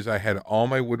 days, I had all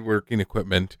my woodworking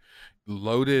equipment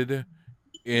loaded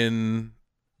in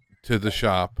to the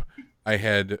shop. I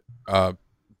had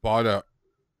bought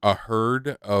a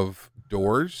herd of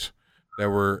doors that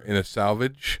were in a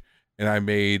salvage, and I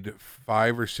made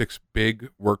 5 or 6 big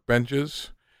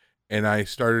workbenches, and I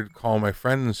started calling my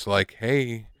friends like,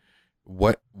 hey,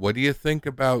 what do you think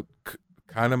about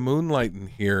kind of moonlighting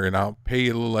here, and I'll pay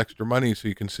you a little extra money so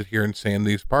you can sit here and sand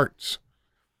these parts.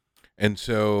 And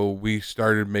so we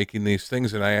started making these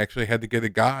things, and I actually had to get a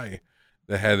guy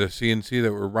that had a CNC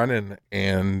that we're running,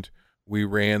 and we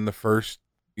ran the first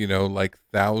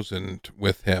 1,000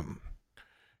 with him.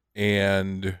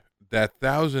 And that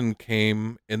 1,000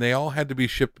 came, and they all had to be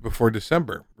shipped before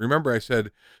December. Remember, I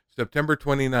said September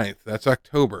 29th. That's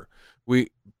October.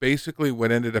 We basically,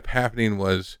 what ended up happening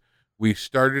was we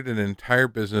started an entire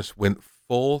business, went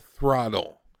full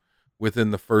throttle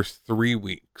within the first 3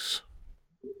 weeks.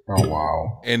 Oh,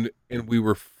 wow. And we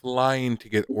were flying to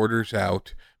get orders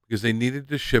out because they needed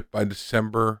to ship by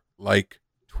December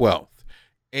 12th.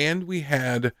 And we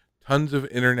had tons of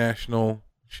international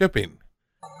shipping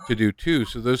to do too.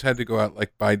 So those had to go out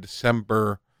by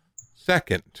December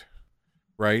 2nd,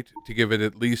 right? To give it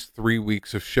at least 3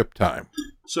 weeks of ship time.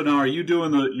 So now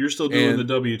you're still doing the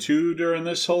W-2 during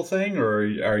this whole thing, or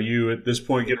are you at this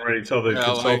point getting ready to tell the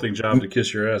consulting job to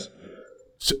kiss your ass?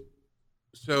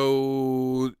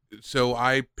 So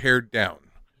I pared down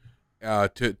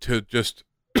to just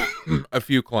a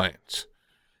few clients.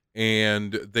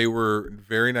 And they were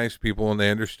very nice people, and they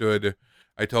understood.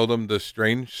 I told them the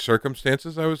strange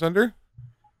circumstances I was under,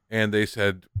 and they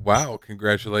said, wow,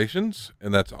 congratulations,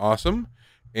 and that's awesome.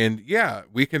 And yeah,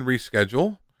 we can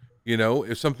reschedule.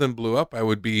 If something blew up, I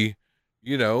would be,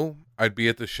 I'd be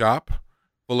at the shop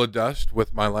full of dust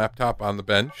with my laptop on the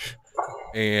bench,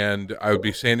 and I would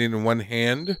be sanding in one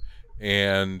hand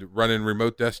and running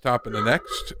remote desktop in the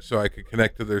next so I could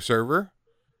connect to their server.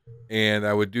 And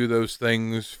I would do those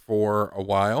things for a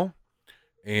while.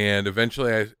 And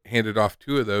eventually I handed off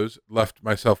 2 of those, left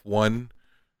myself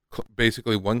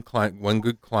basically one client, one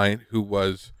good client who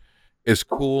was as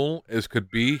cool as could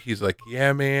be. He's like,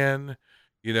 yeah, man,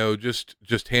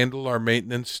 just handle our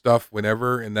maintenance stuff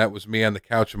whenever. And that was me on the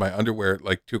couch in my underwear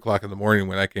at 2 o'clock in the morning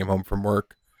when I came home from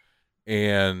work.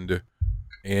 And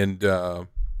you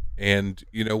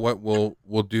know what?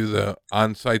 We'll do the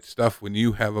on-site stuff when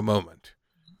you have a moment.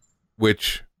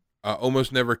 Which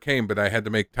almost never came, but I had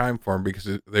to make time for them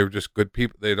because they were just good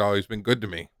people. They'd always been good to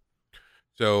me.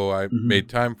 So I made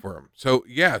time for them. So,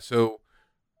 yeah. So,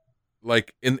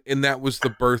 and that was the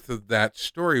birth of that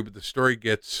story, but the story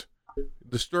gets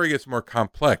more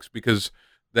complex because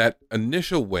that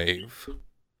initial wave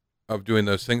of doing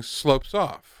those things slopes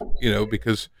off,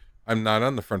 because I'm not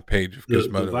on the front page of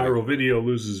Gizmodo. The viral video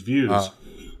loses views.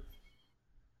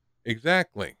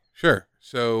 Exactly. Sure.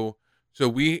 So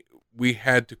we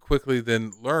had to quickly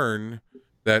then learn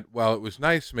that while it was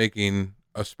nice making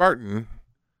a Spartan,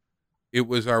 it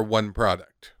was our one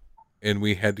product. And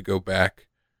we had to go back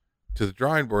to the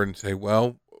drawing board and say,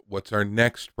 well, what's our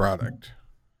next product?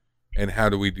 And how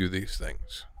do we do these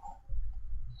things?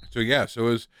 So it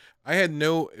was,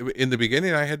 in the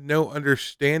beginning, I had no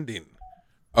understanding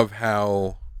of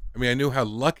how, I mean, I knew how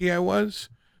lucky I was.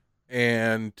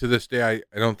 And to this day,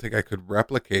 I don't think I could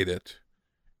replicate it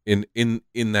in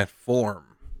that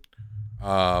form.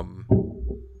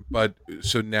 But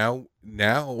so now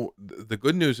the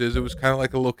good news is it was kind of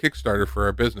like a little Kickstarter for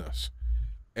our business.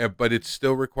 But it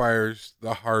still requires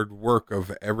the hard work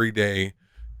of every day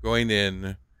going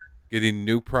in, getting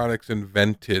new products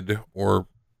invented or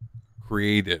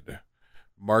created,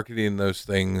 marketing those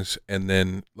things, and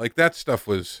then like that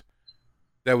was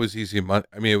easy money.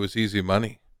 I mean, it was easy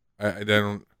money. I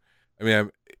don't. I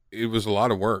mean, it was a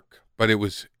lot of work, but it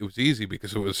was easy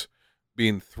because it was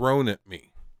being thrown at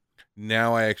me.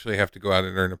 Now I actually have to go out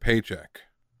and earn a paycheck,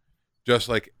 just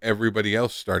like everybody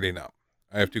else starting up.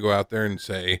 I have to go out there and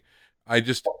say, I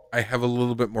have a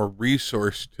little bit more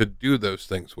resource to do those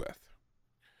things with.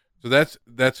 So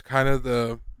that's kind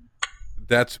of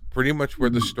that's pretty much where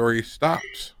the story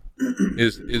stops.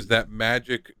 Is that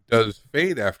magic does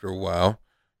fade after a while,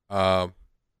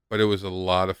 but it was a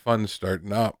lot of fun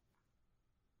starting up.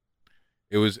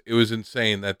 It was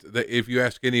insane that if you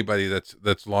ask anybody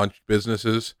that's launched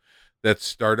businesses, that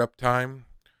startup time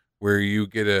where you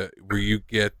get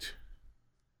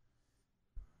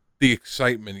the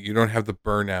excitement, you don't have the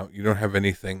burnout, you don't have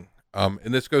anything.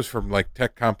 And this goes from like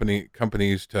tech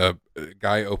companies to a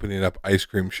guy opening up ice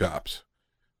cream shops.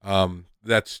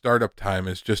 That startup time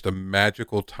is just a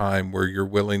magical time where you're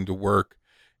willing to work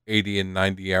 80 and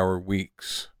 90 hour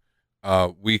weeks,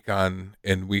 week on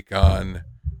and week on,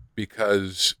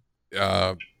 because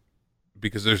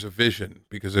there's a vision,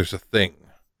 because there's a thing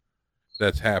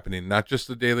that's happening, not just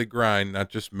the daily grind, not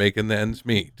just making the ends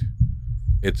meet.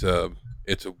 It's a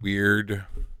weird,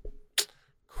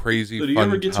 crazy fun time. So do you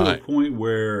ever get to a point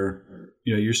where,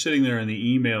 you're sitting there and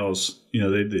the emails,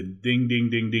 they ding, ding,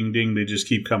 ding, ding, ding, they just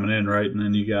keep coming in, right? And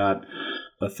then you got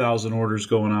 1,000 orders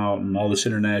going out and all this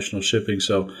international shipping.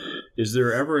 So is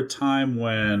there ever a time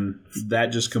when that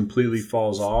just completely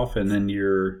falls off and then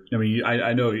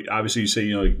I know obviously you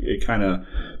say,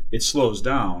 it slows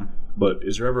down, but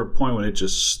is there ever a point when it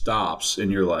just stops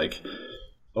and you're like,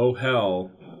 oh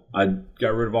hell, I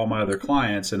got rid of all my other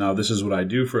clients and now this is what I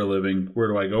do for a living. Where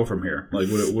do I go from here? Like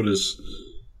what is...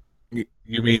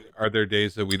 You mean, are there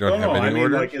days that we don't have any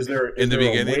orders? Like, is there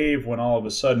a wave when all of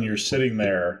a sudden you're sitting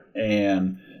there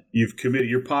and you've committed,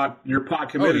 you're pot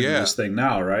committed to this thing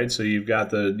now, right? So you've got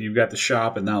the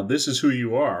shop, and now this is who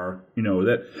you are.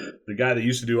 That the guy that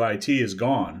used to do IT is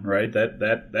gone, right?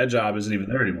 That job isn't even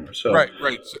there anymore. So right.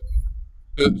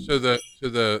 So the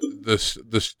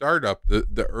startup,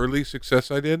 the early success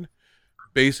I did,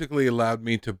 basically allowed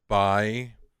me to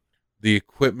buy the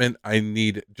equipment I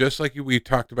need, just like we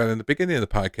talked about in the beginning of the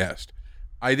podcast.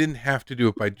 I didn't have to do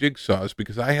it by jigsaws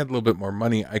because I had a little bit more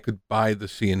money. I could buy the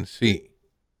CNC,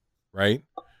 right?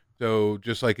 So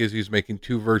just like Izzy's making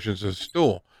two versions of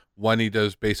stool, one he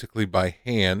does basically by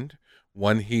hand,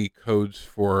 one he codes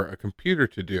for a computer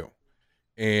to do.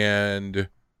 And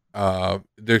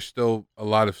there's still a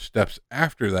lot of steps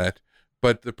after that,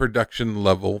 but the production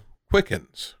level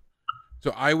quickens.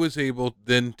 So I was able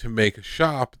then to make a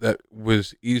shop that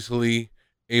was easily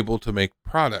able to make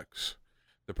products.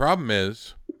 The problem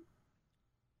is,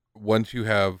 once you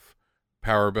have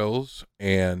power bills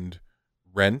and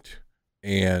rent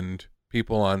and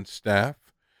people on staff,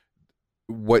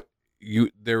 there's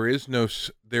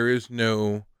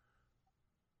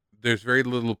very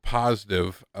little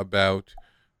positive about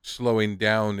slowing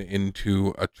down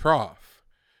into a trough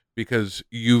because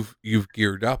you've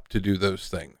geared up to do those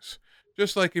things.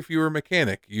 Just like if you were a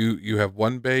mechanic, you have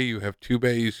one bay, you have two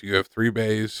bays, you have three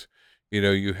bays,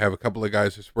 you have a couple of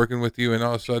guys that's working with you, and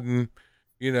all of a sudden,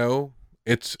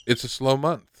 it's a slow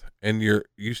month, and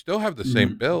you still have the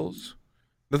same bills.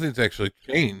 Nothing's actually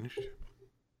changed,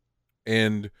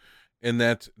 and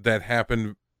that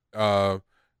happened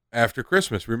after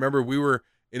Christmas. Remember,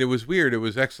 and it was weird. It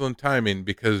was excellent timing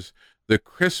because the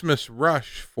Christmas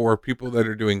rush for people that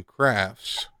are doing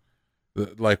crafts,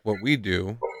 like what we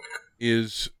do,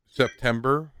 is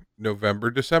September,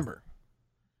 November, December.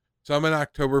 Some in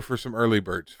October for some early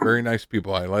birds. Very nice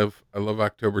people. I love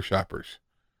October shoppers.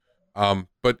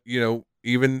 But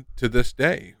even to this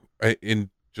day,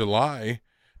 in July,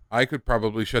 I could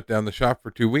probably shut down the shop for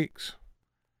 2 weeks,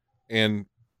 and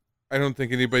I don't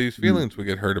think anybody's feelings would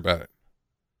get hurt about it.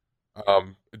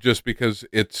 Just because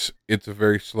it's a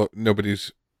very slow.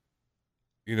 Nobody's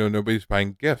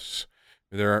buying gifts.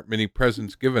 There aren't many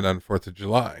presents given on 4th of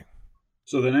July.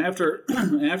 So then after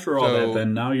all that,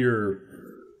 then now you're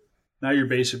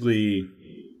basically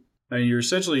I mean, you're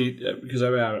essentially, because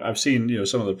I've seen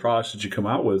some of the products that you come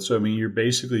out with. So I mean, you're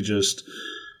basically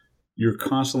you're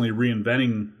constantly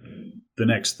reinventing the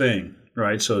next thing,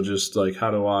 right? So just like,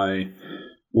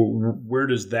 where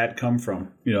does that come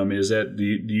from? I mean,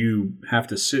 do you have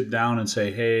to sit down and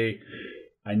say, hey,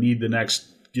 I need the next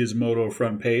Gizmodo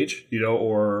front page,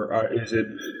 or is it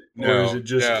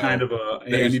just kind of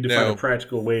hey, I need to find a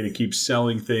practical way to keep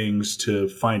selling things to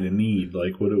find a need?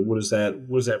 Like, what is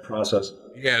that process?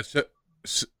 Yeah, so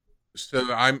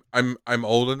I'm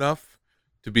old enough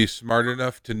to be smart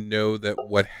enough to know that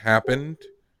what happened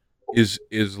is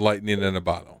lightning in a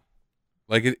bottle.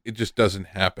 Like it just doesn't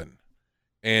happen.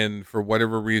 And for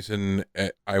whatever reason,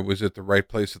 I was at the right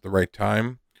place at the right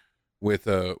time with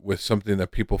something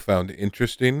that people found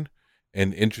interesting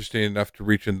and interesting enough to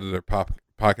reach into their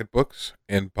pocketbooks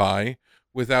and buy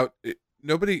without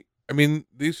nobody. I mean,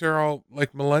 these are all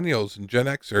like millennials and Gen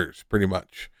Xers, pretty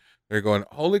much. They're going,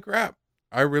 holy crap,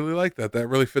 I really like that. That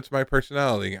really fits my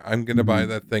personality. I'm going to buy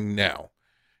that thing now.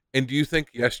 And do you think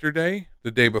yesterday,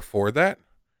 the day before that,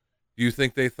 do you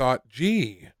think they thought,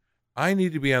 gee, I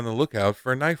need to be on the lookout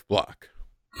for a knife block?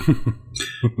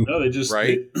 No, they just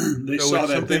right. They so saw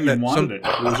that thing and wanted it.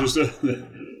 It was just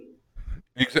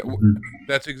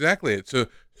that's exactly it. So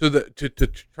to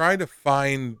try to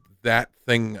find that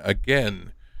thing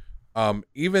again,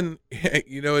 even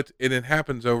it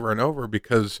happens over and over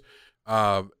because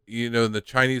the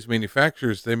Chinese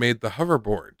manufacturers, they made the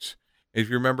hoverboards. If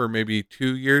you remember, maybe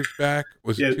 2 years back,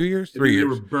 was it 2 years, 3 years? They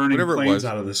were burning planes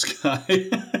out of the sky.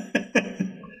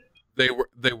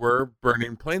 They were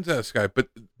burning planes out of the sky, but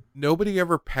nobody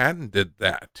ever patented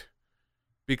that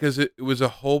because it was a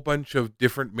whole bunch of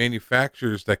different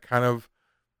manufacturers that kind of,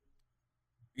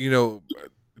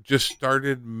 just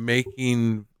started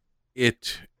making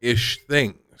it-ish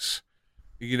things.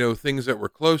 Things that were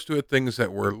close to it, things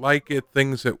that were like it,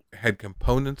 things that had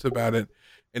components about it.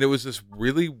 And it was this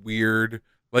really weird,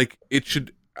 like it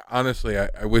should, honestly,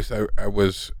 I wish I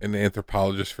was an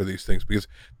anthropologist for these things because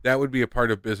that would be a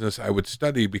part of business I would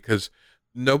study because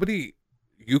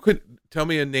you could tell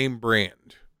me a name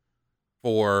brand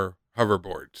for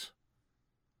hoverboards.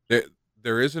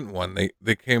 There isn't one.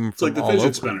 They came from like the all fidget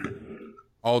over, spinner.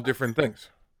 all different things.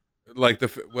 Like like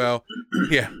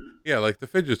the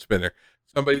fidget spinner.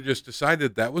 Somebody just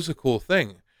decided that was a cool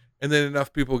thing. And then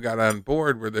enough people got on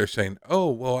board where they're saying, oh,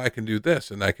 well, I can do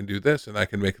this and I can do this and I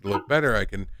can make it look better. I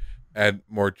can add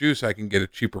more juice. I can get a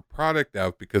cheaper product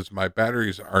out because my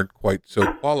batteries aren't quite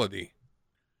so quality.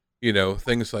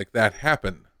 Things like that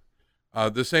happen.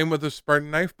 The same with the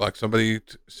Spartan knife block. Somebody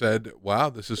said,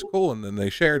 wow, this is cool. And then they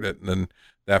shared it. And then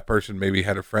that person maybe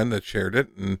had a friend that shared it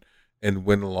and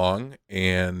went along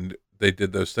and they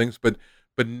did those things.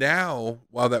 But now,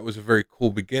 while that was a very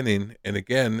cool beginning, and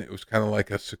again, it was kind of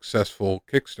like a successful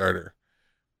Kickstarter,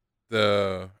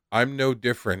 I'm no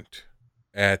different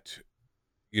at,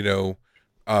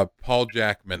 Paul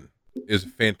Jackman is a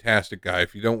fantastic guy.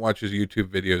 If you don't watch his YouTube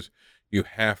videos, you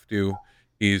have to.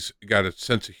 He's got a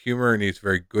sense of humor, and he's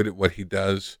very good at what he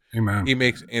does. Amen. He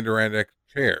makes Adirondack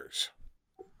chairs,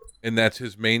 and that's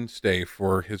his mainstay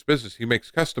for his business. He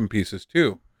makes custom pieces,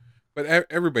 too. But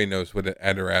everybody knows what an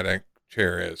Adirondack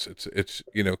chair is. It's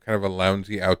kind of a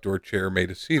loungy outdoor chair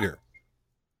made of cedar.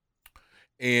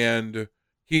 And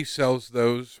he sells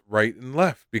those right and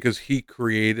left because he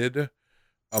created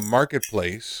a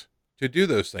marketplace to do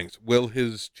those things. Will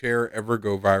his chair ever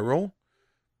go viral?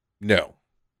 No.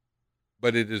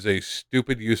 But it is a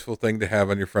stupid, useful thing to have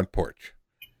on your front porch.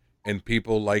 And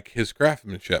people like his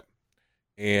craftsmanship.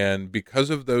 And because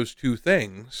of those two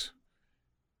things,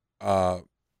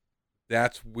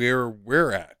 that's where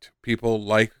we're at. People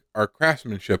like our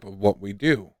craftsmanship of what we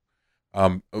do.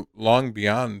 Long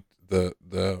beyond the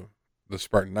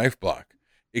Spartan knife block.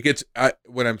 It gets,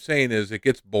 what I'm saying is it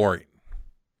gets boring.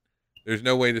 There's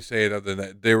no way to say it other than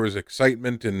that. There was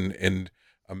excitement and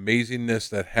amazingness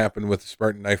that happened with the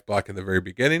Spartan knife block in the very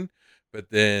beginning. But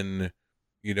then,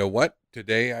 you know what?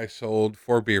 Today I sold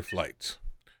 4 beer flights.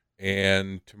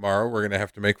 And tomorrow we're going to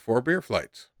have to make 4 beer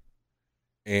flights.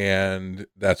 And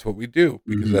that's what we do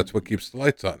because that's what keeps the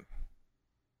lights on.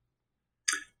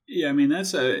 Yeah, I mean,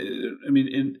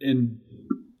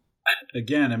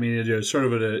 again, I mean, it's sort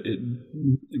of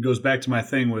it goes back to my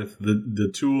thing with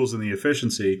the tools and the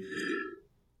efficiency.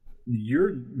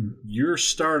 Your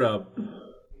startup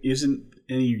isn't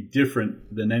any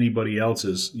different than anybody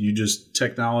else's.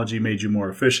 Technology made you more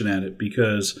efficient at it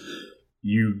because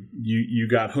you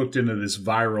got hooked into this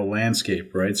viral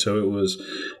landscape, right? So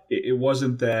it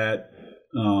wasn't that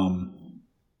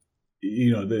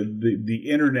the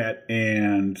internet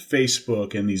and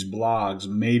Facebook and these blogs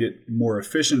made it more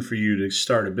efficient for you to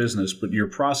start a business, but your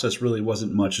process really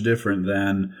wasn't much different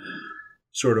than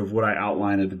sort of what I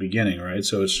outlined at the beginning, right?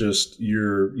 So it's just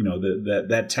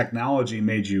that technology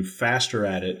made you faster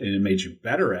at it, and it made you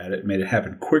better at it, made it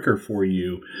happen quicker for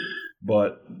you.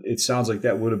 But it sounds like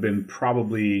that would have been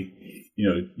probably,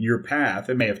 your path.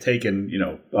 It may have taken,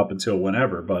 up until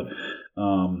whenever, but.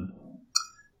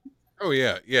 Oh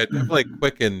yeah, it definitely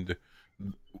quickened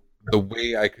the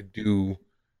way I could do.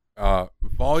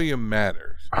 Volume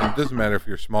matters. And it doesn't matter if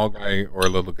you're a small guy or a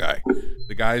little guy.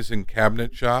 The guys in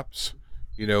cabinet shops,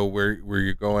 where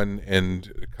you're going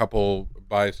and a couple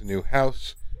buys a new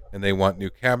house and they want new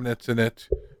cabinets in it,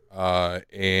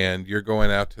 and you're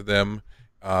going out to them.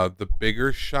 The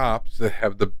bigger shops that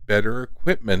have the better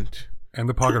equipment and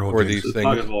the pocket hole for jigs. these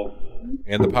things,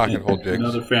 and the pocket hole jigs,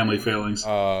 another family failings,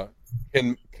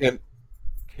 can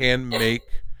make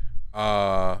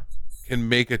a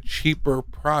cheaper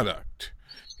product,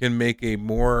 can make a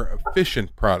more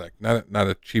efficient product, not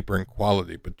a cheaper in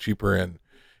quality, but cheaper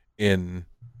in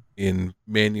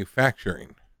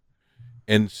manufacturing.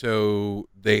 And so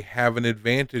they have an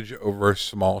advantage over a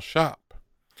small shop.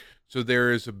 So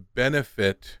there is a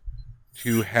benefit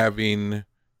to having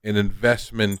an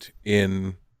investment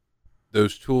in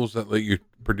those tools that let you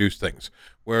produce things,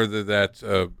 whether that's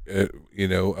a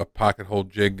pocket hole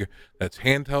jig that's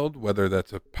handheld, whether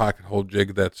that's a pocket hole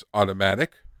jig that's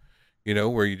automatic,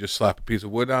 where you just slap a piece of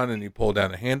wood on and you pull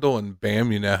down a handle and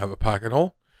bam, you now have a pocket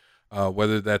hole,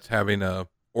 whether that's having a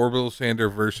orbital sander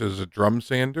versus a drum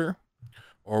sander,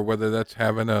 or whether that's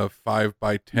having a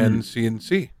 5x10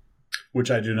 CNC.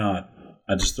 Which I do not.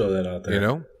 I just throw that out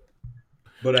there.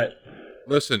 But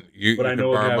listen, you I can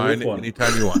know borrow mine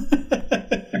anytime you want.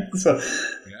 So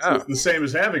it's the same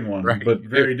as having one, right, but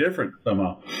very different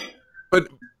somehow. But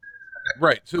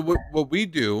right. So what we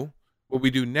do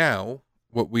now,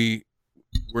 we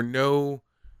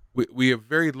have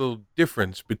very little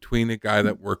difference between a guy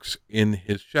that works in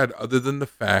his shed, other than the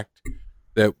fact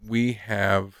that we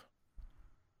have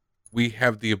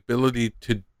the ability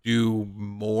to do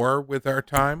more with our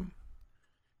time,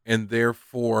 and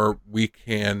therefore we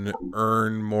can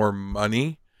earn more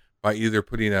money by either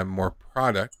putting on more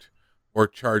product or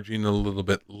charging a little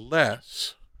bit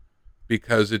less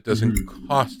because it doesn't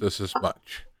cost us as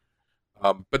much.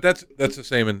 But that's the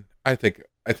same, and I think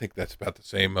that's about the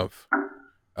same of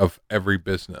every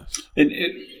business. And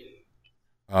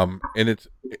it's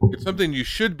something you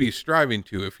should be striving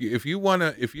to. If you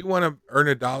wanna earn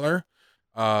 $1,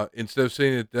 instead of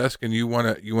sitting at the desk and you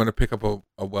wanna pick up a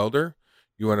welder,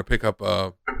 you wanna pick up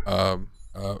a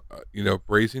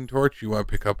brazing torch, you wanna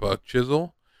pick up a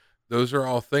chisel. Those are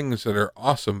all things that are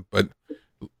awesome. But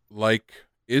like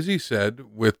Izzy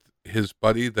said, with his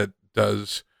buddy that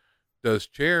does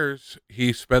chairs,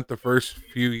 he spent the first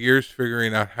few years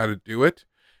figuring out how to do it,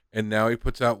 and now he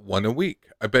puts out one a week.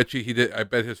 I bet you he did. I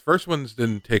bet his first ones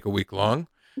didn't take a week long.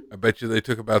 I bet you they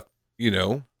took about,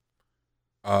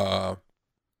 what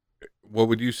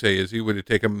would you say, Izzy? Would it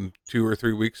take him 2 or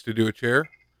 3 weeks to do a chair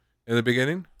in the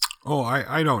beginning? Oh,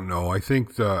 I don't know. I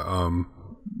think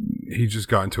he's just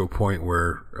gotten to a point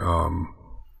where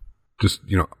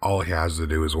all he has to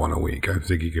do is one a week. I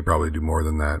think he could probably do more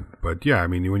than that. But yeah, I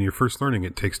mean, when you're first learning,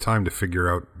 it takes time to figure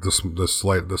out the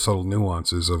subtle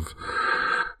nuances of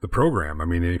the program. I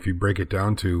mean, if you break it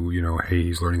down to, hey,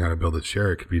 he's learning how to build a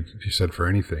chair, it could be said for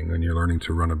anything. When you're learning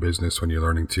to run a business, when you're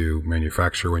learning to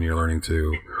manufacture, when you're learning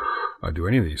to do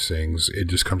any of these things, it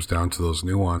just comes down to those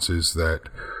nuances that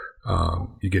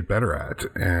you get better at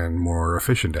and more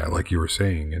efficient at, like you were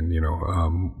saying. And,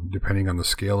 depending on the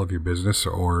scale of your business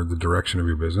or the direction of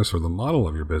your business or the model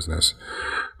of your business,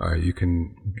 you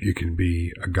can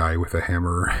be a guy with a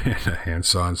hammer and a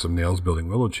handsaw and some nails building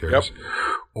willow chairs. Yep.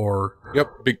 Or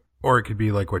it could be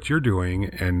like what you're doing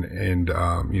and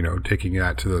taking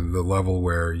that to the level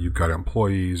where you've got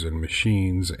employees and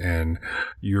machines, and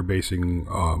you're basing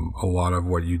a lot of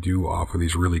what you do off of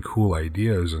these really cool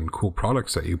ideas and cool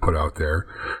products that you put out there,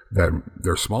 that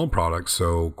they're small products.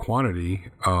 So quantity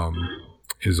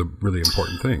is a really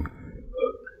important thing.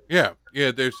 Yeah.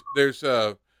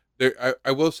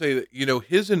 I will say that,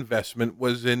 his investment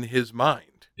was in his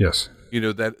mind. Yes.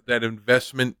 That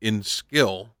investment in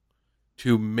skill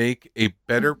to make a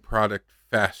better product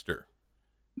faster.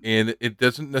 And it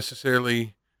doesn't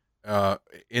necessarily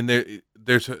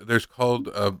there's called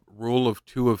a rule of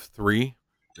 2 of 3.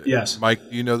 Yes.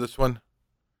 Mike, do you know this one?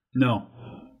 No.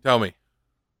 Tell me.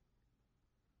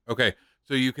 Okay.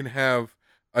 So you can have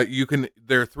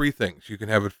there are 3 things. You can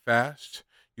have it fast,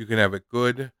 you can have it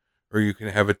good, or you can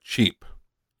have it cheap.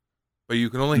 but you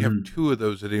can only have 2 of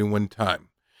those at any one time.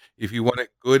 If you want it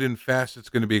good and fast, it's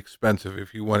going to be expensive.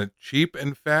 If you want it cheap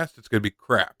and fast, it's going to be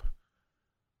crap.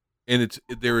 And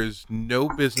there is no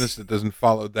business that doesn't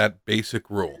follow that basic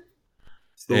rule.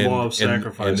 It's the law of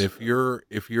sacrifice. And if you're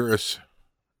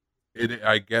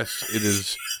I guess it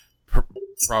is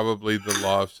probably the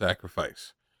law of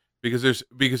sacrifice, because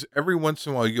every once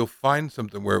in a while you'll find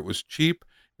something where it was cheap,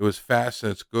 it was fast,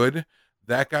 and it's good.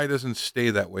 That guy doesn't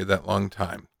stay that way that long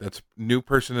time. That's a new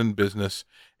person in business,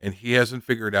 and he hasn't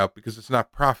figured out because it's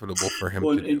not profitable for him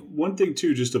to do. One thing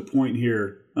too, just a point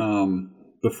here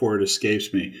before it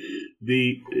escapes me,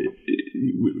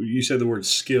 you said the word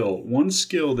skill. One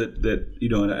skill that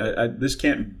this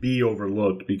can't be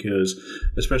overlooked, because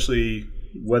especially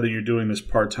whether you're doing this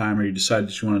part-time or you decide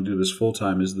that you want to do this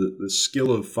full-time, is the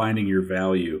skill of finding your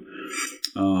value.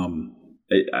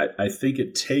 I think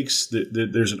it takes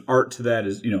there's an art to that,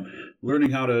 is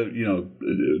learning how to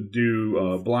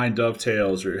do blind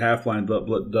dovetails or half blind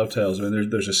dovetails. I mean,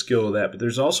 there's a skill to that, but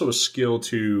there's also a skill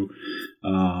to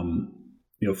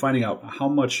finding out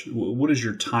what is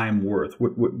your time worth,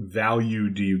 what value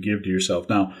do you give to yourself.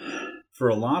 Now, for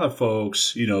a lot of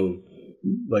folks,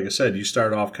 like I said, you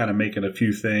start off kind of making a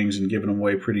few things and giving them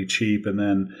away pretty cheap, and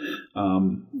then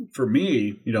for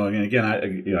me,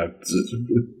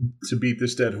 to beat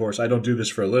this dead horse, I don't do this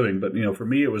for a living, but for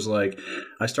me, it was like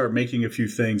I start making a few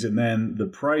things, and then the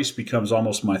price becomes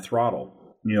almost my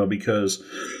throttle, because.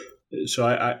 So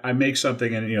I make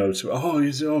something, and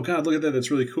oh God, look at that, that's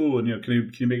really cool, and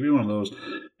can you make me one of those?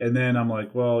 And then I'm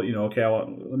like, well, okay,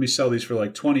 let me sell these for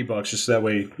like $20, just so that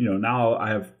way, now I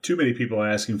have too many people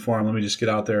asking for them. Let me just get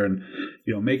out there and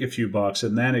make a few bucks,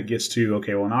 and then it gets to,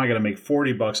 okay, well, now I got to make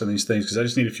 $40 on these things because I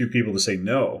just need a few people to say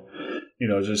no,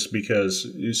 just because.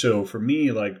 So for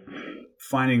me, like,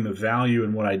 finding the value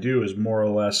in what I do is more or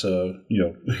less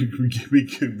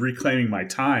reclaiming my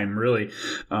time, really.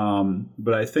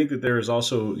 But I think that there is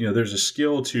also, there's a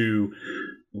skill to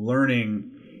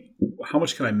learning how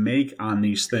much can I make on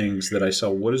these things that I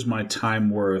sell? What is my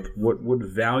time worth? What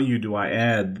value do I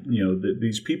add?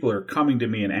 These people are coming to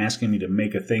me and asking me to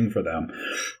make a thing for them.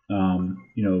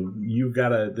 You've got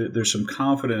to, there's some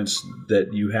confidence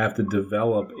that you have to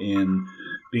develop in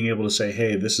being able to say,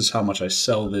 hey, this is how much I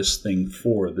sell this thing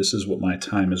for. This is what my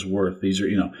time is worth. These are,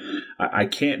 I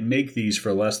can't make these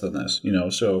for less than this,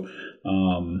 so,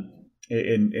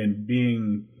 and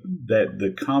being that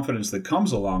the confidence that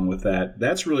comes along with that,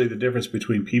 that's really the difference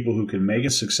between people who can make a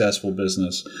successful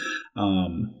business,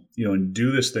 and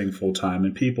do this thing full time,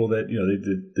 and people that,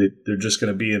 they're just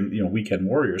going to be in, weekend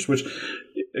warriors, which,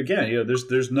 again,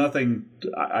 there's nothing.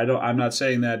 I'm not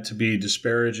saying that to be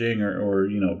disparaging or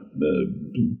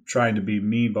trying to be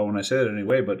mean, but when I say it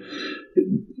anyway, but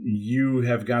you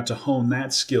have got to hone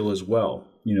that skill as well.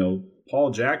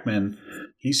 Paul Jackman,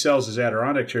 he sells his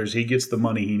Adirondack chairs. He gets the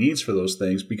money he needs for those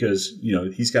things because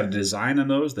he's got a design on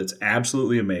those that's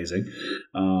absolutely amazing.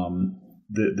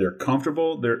 They're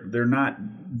comfortable. They're not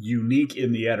unique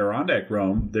in the Adirondack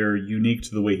realm. They're unique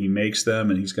to the way he makes them,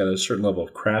 and he's got a certain level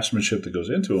of craftsmanship that goes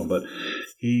into them. But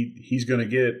he's going to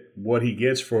get what he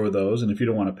gets for those, and if you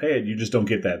don't want to pay it, you just don't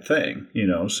get that thing.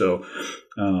 So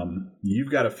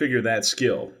you've got to figure that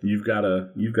skill. You've got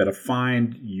to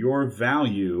find your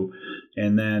value,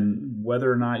 and then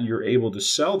whether or not you're able to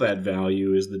sell that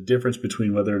value is the difference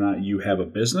between whether or not you have a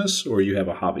business or you have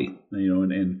a hobby.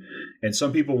 And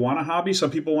some people want a hobby,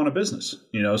 some people want a business.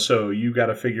 So you've got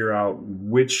to figure out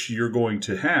which you're going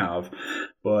to have.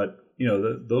 But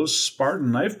those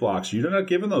Spartan knife blocks, you're not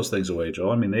giving those things away,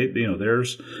 Joel. I mean, the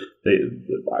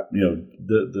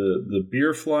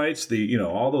beer flights,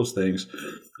 all those things,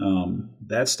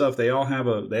 that stuff, they all have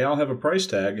a price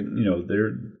tag,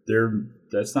 and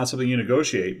that's not something you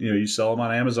negotiate. You sell them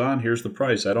on Amazon. Here's the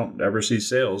price. I don't ever see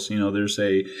sales. There's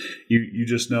you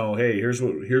just know, hey, here's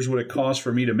what it costs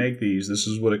for me to make these. This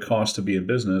is what it costs to be in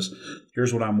business.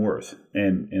 Here's what I'm worth.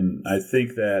 And I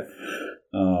think that,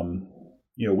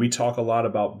 we talk a lot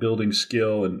about building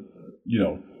skill and,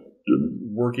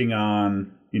 working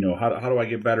on, how do I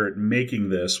get better at making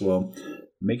this? Well,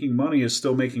 making money is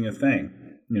still making a thing,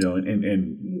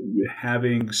 and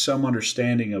having some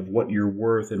understanding of what you're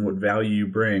worth and what value you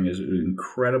bring is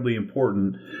incredibly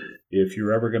important if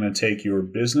you're ever going to take your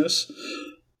business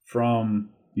from,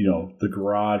 the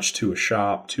garage to a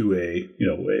shop to a,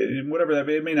 whatever that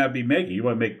it may not be making. You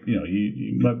might make,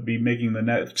 you might be making the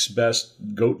next best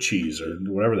goat cheese or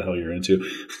whatever the hell you're into.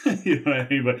 You know what I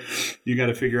mean? But you got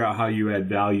to figure out how you add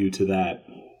value to that,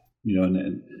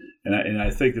 and I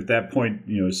think that point,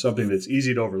 is something that's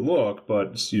easy to overlook,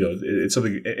 but it's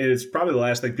something. It's probably the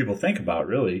last thing people think about,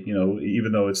 really.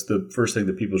 Even though it's the first thing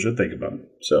that people should think about.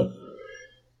 So.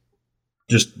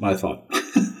 Just my thought.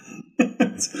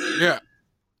 Yeah,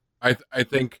 I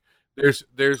think there's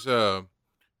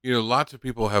lots of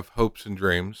people have hopes and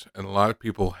dreams, and a lot of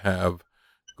people have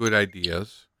good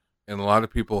ideas, and a lot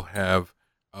of people have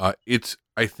I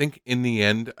think in the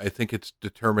end, I think it's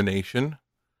determination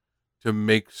to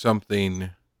make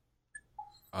something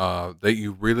that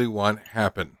you really want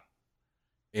happen.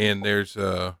 And there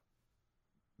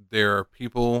are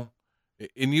people,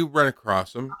 and you run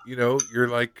across them, you're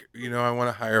like, I want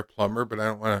to hire a plumber, but I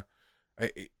don't want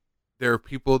to. There are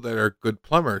people that are good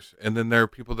plumbers, and then there are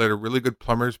people that are really good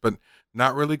plumbers, but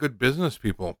not really good business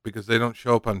people because they don't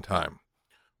show up on time,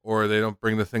 or they don't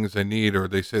bring the things they need, or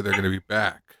they say they're going to be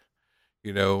back.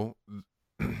 You know,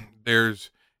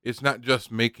 it's not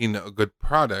just making a good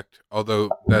product,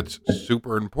 although that's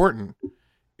super important.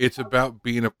 It's about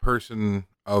being a person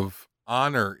of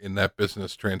honor in that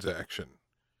business transaction.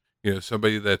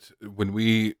 Somebody that's when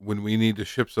we need to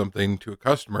ship something to a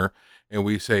customer and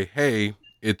we say, hey,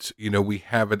 it's, we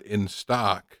have it in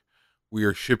stock. We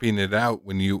are shipping it out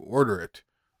when you order it.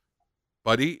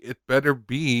 Buddy, it better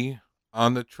be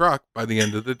on the truck by the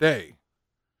end of the day.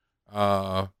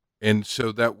 And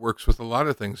so that works with a lot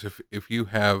of things. If you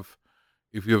have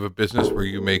a business where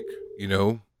you make,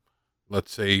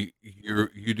 let's say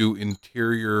you do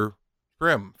interior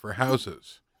trim for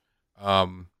houses,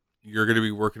 you're going to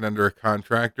be working under a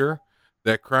contractor.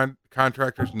 That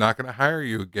contractor's not going to hire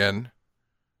you again.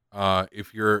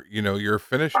 If you're a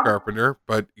finished carpenter,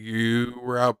 but you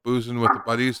were out boozing with the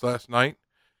buddies last night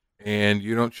and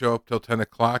you don't show up till 10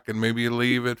 o'clock and maybe you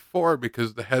leave at 4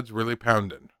 because the head's really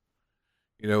pounding.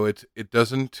 You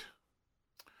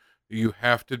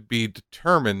have to be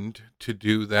determined to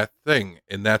do that thing.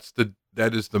 And that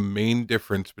is the main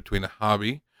difference between a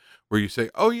hobby where you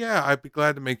say, oh yeah, I'd be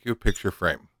glad to make you a picture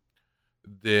frame,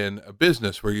 than a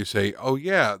business where you say, oh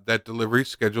yeah, that delivery's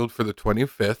scheduled for the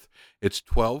 25th. It's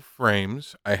 12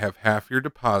 frames. I have half your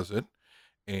deposit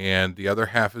and the other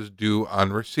half is due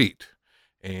on receipt.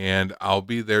 And I'll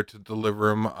be there to deliver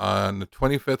them on the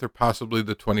 25th or possibly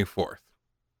the 24th.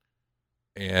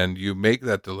 And you make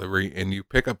that delivery and you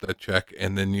pick up that check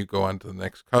and then you go on to the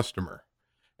next customer.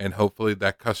 And hopefully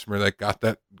that customer that got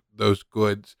those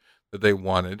goods that they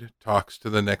wanted talks to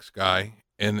the next guy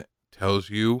and tells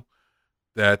you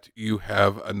that you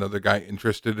have another guy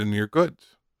interested in your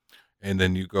goods. And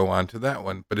then you go on to that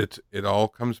one. But it all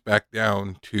comes back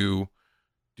down to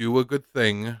do a good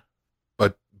thing,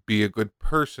 but be a good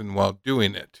person while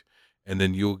doing it. And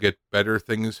then you'll get better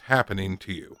things happening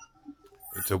to you.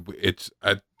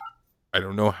 I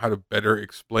don't know how to better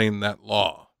explain that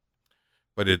law,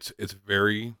 but it's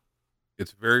very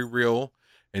real,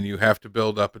 and you have to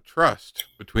build up a trust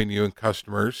between you and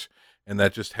customers, and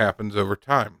that just happens over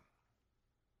time.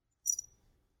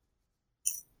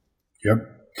 Yep.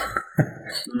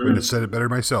 Couldn't have said it better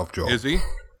myself, Joel. Izzy?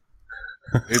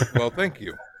 Well, thank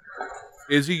you.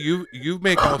 Izzy, you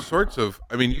make all sorts of,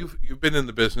 you've been in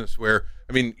the business where,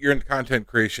 you're in content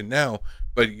creation now,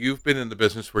 but you've been in the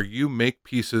business where you make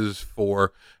pieces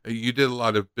you did a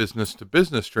lot of business to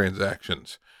business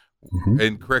transactions. Mm-hmm.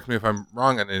 And correct me if I'm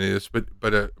wrong on any of this,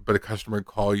 but a customer would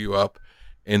call you up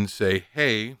and say,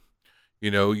 hey,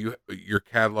 your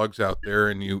catalog's out there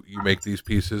and you make these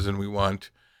pieces and we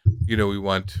want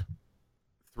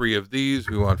 3 of these,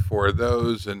 we want 4 of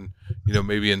those, and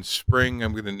maybe in spring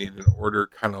I'm going to need an order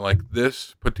kind of like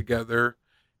this put together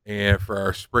and for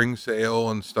our spring sale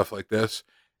and stuff like this.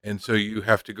 And so you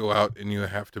have to go out and you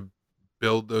have to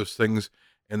build those things,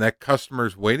 and that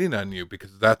customer's waiting on you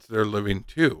because that's their living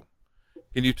too.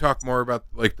 Can you talk more about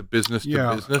like the business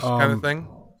to business kind of thing?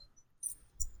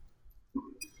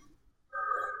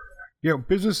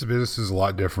 Business to business is a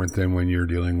lot different than when you're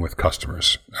dealing with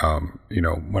customers.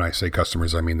 When I say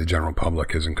customers, I mean the general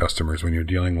public isn't customers. When you're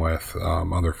dealing with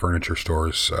other furniture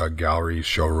stores, galleries,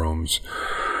 showrooms,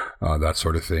 that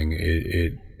sort of thing,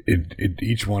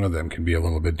 each one of them can be a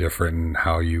little bit different in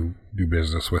how you do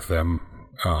business with them.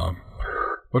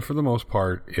 But for the most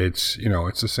part, it's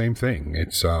the same thing.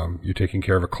 It's you're taking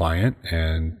care of a client,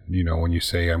 and when you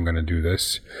say I'm going to do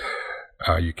this,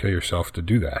 you kill yourself to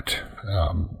do that.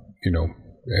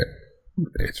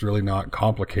 It's really not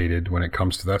complicated when it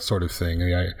comes to that sort of thing.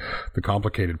 The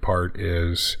complicated part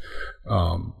is,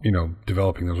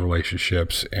 developing those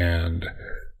relationships and,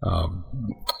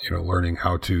 learning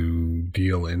how to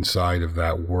deal inside of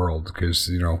that world, because,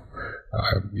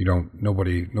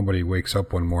 nobody wakes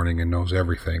up one morning and knows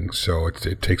everything. So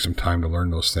it takes some time to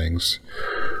learn those things.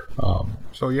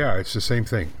 It's the same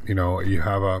thing. You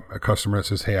have a customer that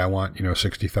says, hey, I want,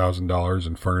 $60,000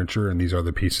 in furniture, and these are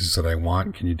the pieces that I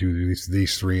want. Can you do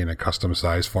these 3 in a custom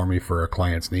size for me for a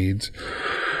client's needs?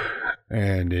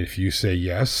 And if you say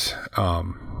yes,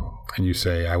 and you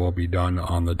say, I will be done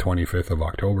on the 25th of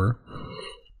October,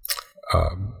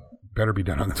 better be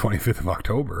done on the 25th of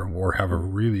October or have a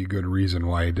really good reason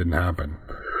why it didn't happen.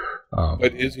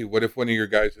 But Izzy, what if one of your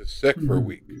guys is sick for a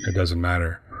week? It doesn't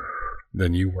matter.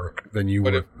 Then you work.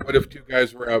 What if two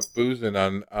guys were out boozing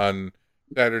on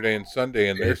Saturday and Sunday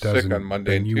and they're sick on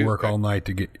Monday and Tuesday? Then you work all night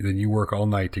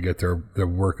to get the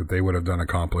work that they would have done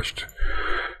accomplished.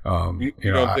 You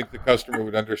don't think the customer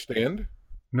would understand?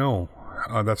 No,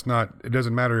 that's not. It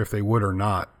doesn't matter if they would or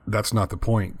not. That's not the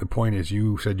point. The point is,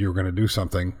 you said you were going to do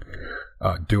something.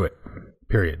 Do it.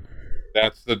 Period.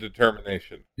 That's the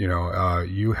determination.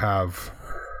 You have.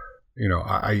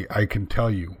 I can tell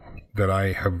you that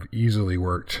I have easily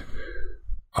worked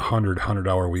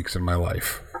 100-hour weeks in my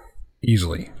life,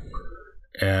 easily,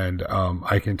 and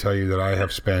I can tell you that I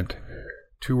have spent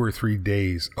 2 or 3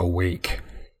 days awake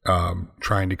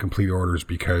trying to complete orders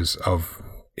because of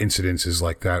incidences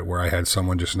like that, where I had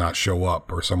someone just not show up,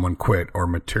 or someone quit, or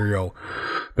material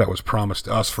that was promised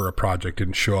us for a project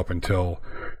didn't show up until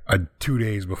 2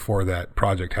 days before that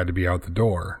project had to be out the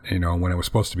door, when it was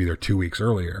supposed to be there 2 weeks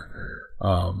earlier.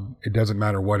 It doesn't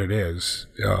matter what it is.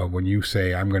 When you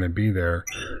say I'm going to be there,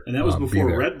 and that was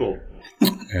before Red Bull.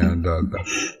 And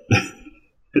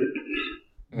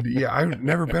yeah, I've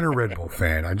never been a Red Bull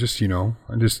fan.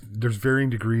 There's varying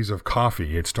degrees of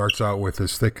coffee. It starts out with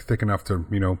this thick enough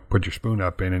to, put your spoon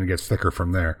up in, and it gets thicker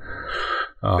from there.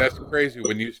 That's crazy.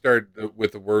 When you started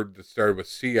with a word that started with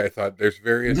C, I thought there's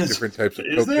various different types of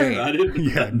is cocaine. There? I didn't.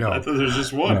 Yeah, no. I thought there's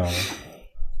just one.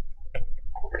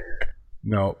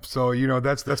 No. So,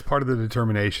 that's part of the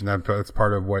determination. That's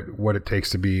part of what it takes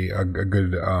to be a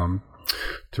good,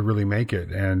 to really make it.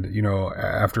 And,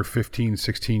 after 15,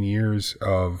 16 years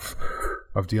of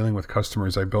dealing with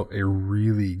customers, I built a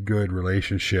really good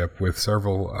relationship with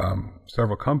several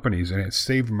companies, and it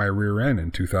saved my rear end in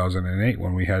 2008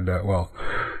 when we had,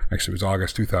 actually it was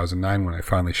August 2009 when I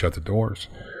finally shut the doors.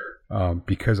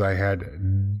 Because I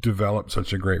had developed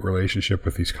such a great relationship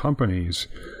with these companies.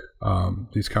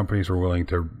 These companies were willing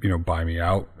to, buy me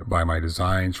out, buy my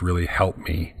designs, really help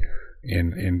me.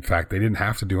 In fact, they didn't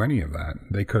have to do any of that.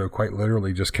 They could have quite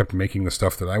literally just kept making the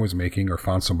stuff that I was making, or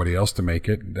found somebody else to make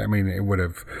it. I mean, it would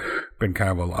have been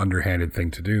kind of an underhanded thing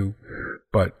to do.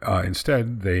 But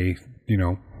instead, they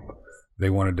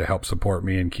wanted to help support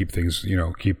me and keep things,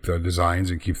 keep the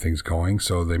designs and keep things going.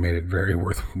 So they made it very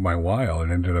worth my while. It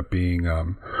ended up being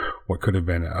what could have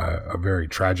been a very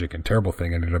tragic and terrible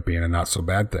thing ended up being a not so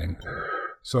bad thing.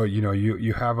 So,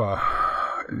 you have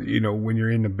when you're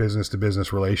in the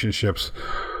business-to-business relationships,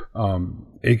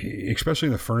 especially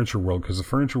in the furniture world, because the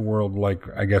furniture world, like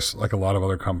a lot of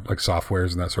other like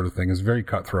softwares and that sort of thing, is very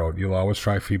cutthroat. You'll always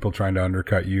try people trying to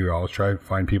undercut you. You'll always try to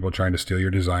find people trying to steal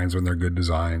your designs when they're good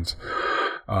designs.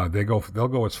 They'll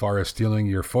go as far as stealing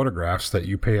your photographs that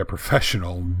you pay a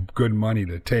professional good money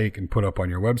to take and put up on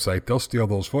your website. They'll steal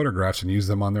those photographs and use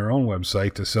them on their own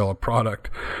website to sell a product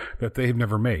that they've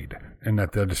never made, and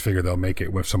that they'll just figure they'll make it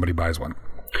if somebody buys one.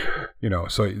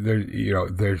 So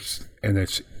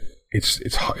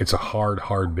it's a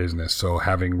hard business. So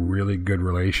having really good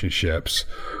relationships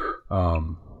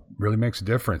really makes a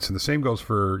difference. And the same goes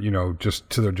for, just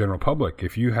to the general public.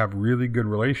 If you have really good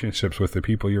relationships with the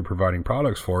people you're providing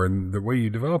products for, and the way you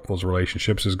develop those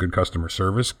relationships is good customer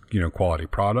service, quality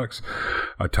products,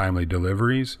 timely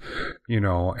deliveries,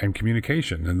 and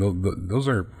communication. And those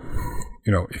are,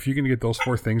 if you can get those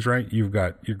 4 things right, you're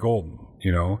golden.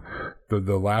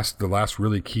 The last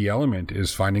really key element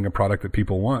is finding a product that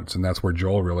people want, and that's where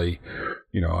Joel really,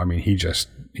 he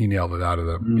nailed it out of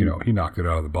the, he knocked it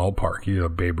out of the ballpark. He did a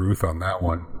Babe Ruth on that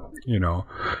one,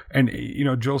 and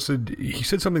Joel said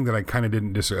something that I kind of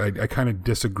didn't I kind of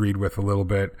disagreed with a little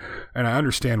bit, and I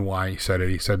understand why he said it.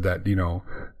 He said that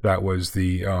that was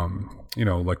the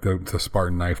like the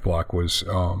Spartan knife block was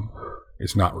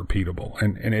it's not repeatable,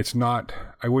 and it's not.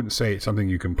 I wouldn't say it's something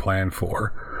you can plan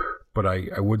for. But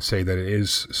I would say that it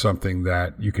is something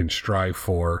that you can strive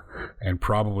for and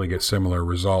probably get similar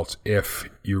results if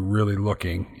you're really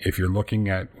looking. If you're looking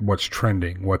at what's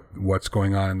trending, what's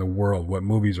going on in the world, what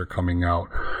movies are coming out,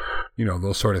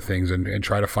 those sort of things, and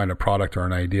try to find a product or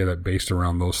an idea that based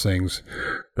around those things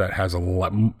that has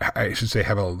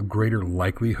have a greater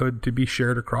likelihood to be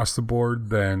shared across the board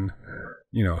than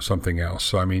something else.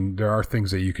 So, there are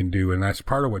things that you can do, and that's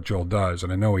part of what Joel does,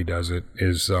 and I know he does it,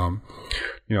 is,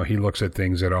 he looks at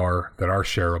things that are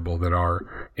shareable, that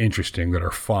are interesting, that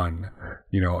are fun,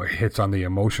 hits on the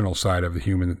emotional side of the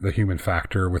human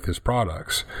factor with his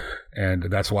products. And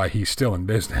that's why he's still in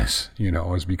business,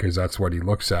 is because that's what he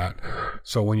looks at.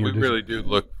 So when we really do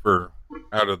look for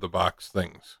out of the box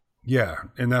things. Yeah,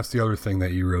 and that's the other thing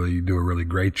that you really do a really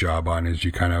great job on is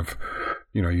you kind of,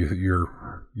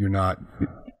 you're not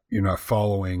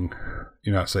following,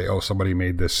 you're not say, oh, somebody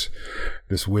made this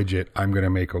widget, I'm going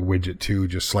to make a widget too,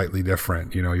 just slightly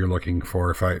different. You're looking for,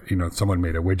 if someone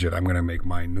made a widget, I'm going to make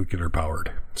mine nuclear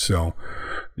powered. So,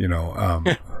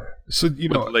 so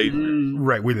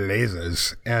right, with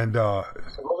lasers, and so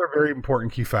those are very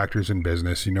important key factors in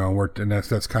business. And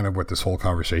that's kind of what this whole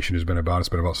conversation has been about. It's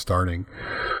been about starting.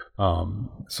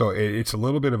 So it's a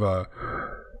little bit of a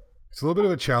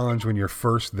challenge when you're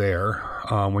first there,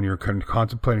 when you're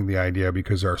contemplating the idea,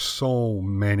 because there are so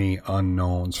many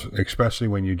unknowns, especially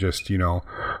when you just,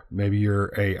 maybe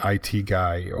you're a IT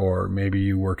guy, or maybe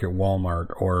you work at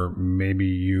Walmart, or maybe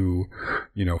you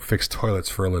fix toilets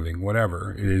for a living,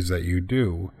 whatever it is that you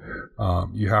do.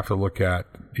 You have to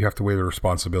weigh the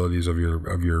responsibilities of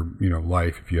your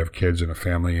life. If you have kids and a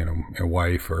family and a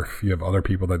wife, or if you have other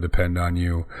people that depend on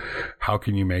you, how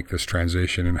can you make this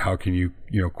transition, and how can you,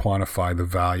 quantify the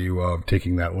value of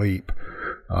taking that leap?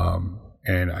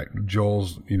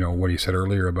 Joel's, what he said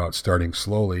earlier about starting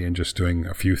slowly and just doing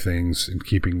a few things and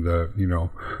keeping the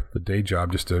day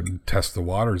job just to test the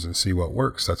waters and see what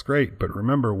works. That's great. But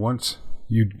remember, once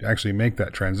you actually make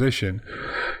that transition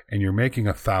and you're making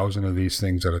 1,000 of these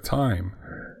things at a time,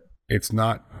 it's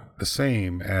not the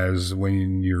same as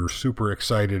when you're super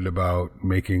excited about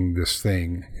making this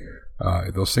thing.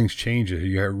 Those things change it.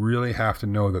 You really have to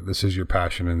know that this is your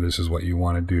passion and this is what you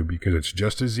want to do, because it's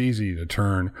just as easy to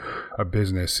turn a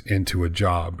business into a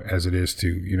job as it is to,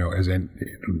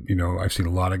 I've seen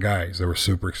a lot of guys that were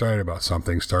super excited about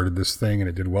something, started this thing and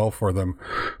it did well for them,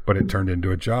 but it turned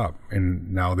into a job.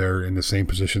 And now they're in the same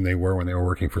position they were when they were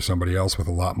working for somebody else, with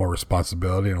a lot more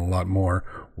responsibility and a lot more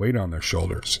weight on their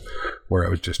shoulders, where it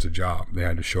was just a job. They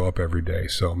had to show up every day.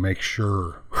 So make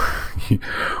sure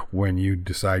when you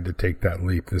decide to take that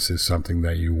leap, this is something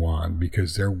that you want,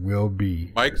 because there will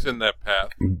be, Mike's in that path.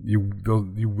 You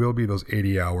will be those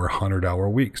 80-hour, 100-hour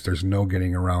weeks. There's no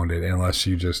getting around it, unless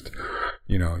you just,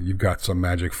 you've got some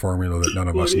magic formula that none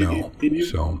of us know.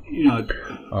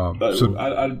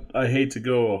 I hate to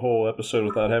go a whole episode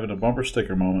without having a bumper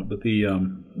sticker moment, but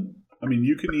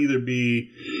you can either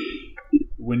be,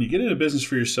 when you get into business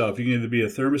for yourself, you can either be a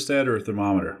thermostat or a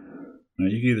thermometer.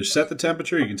 You can either set the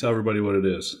temperature, you can tell everybody what it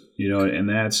is, and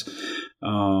that's,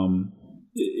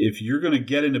 if you're going to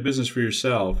get into business for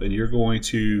yourself and you're going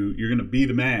to be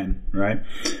the man, right?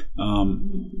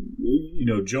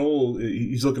 Joel,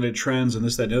 he's looking at trends and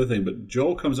this, that, and the other thing, but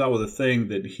Joel comes out with a thing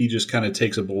that he just kind of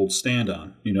takes a bold stand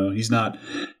on. He's not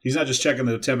just checking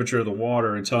the temperature of the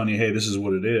water and telling you, hey, this is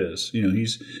what it is.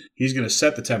 He's going to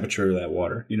set the temperature of that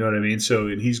water. You know what I mean? So,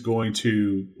 and he's going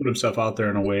to put himself out there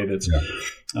in a way that's,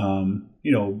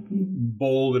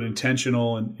 bold and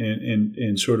intentional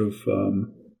and sort of,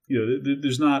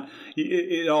 there's not,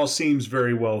 it all seems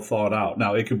very well thought out.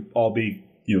 Now, it could all be,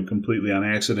 completely on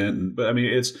accident. But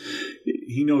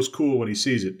he knows cool when he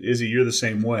sees it. Izzy, you're the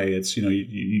same way. It's,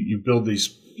 you build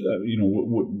these,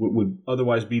 what would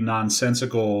otherwise be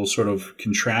nonsensical sort of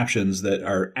contraptions that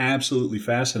are absolutely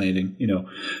fascinating,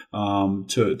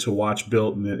 to watch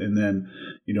built. And then,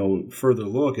 further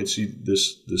look, it's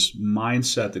this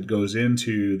mindset that goes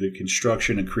into the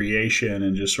construction and creation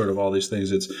and just sort of all these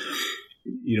things. It's,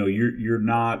 you're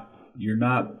not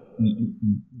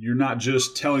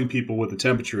just telling people what the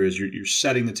temperature is. You're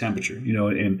setting the temperature,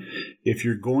 and if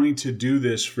you're going to do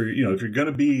this for, if you're going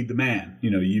to be the man,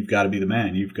 you've got to be the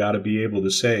man. You've got to be able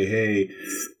to say, hey,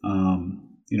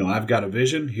 I've got a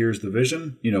vision. Here's the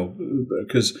vision,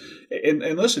 because, and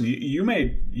listen, you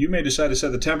may decide to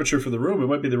set the temperature for the room. It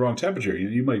might be the wrong temperature.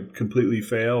 You might completely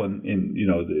fail and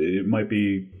it might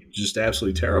be just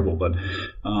absolutely terrible. But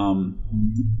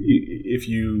if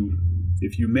you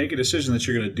make a decision that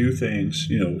you're going to do things,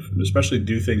 especially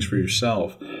do things for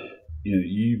yourself,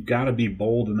 you've got to be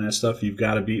bold in that stuff. You've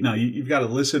got to be, now you've got to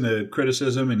listen to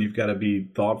criticism and you've got to be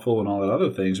thoughtful and all that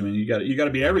other things. You got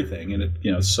to be everything, and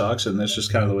it sucks, and that's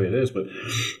just kind of the way it is. But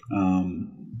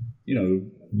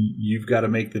you've got to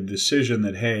make the decision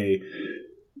that, hey,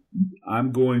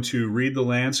 I'm going to read the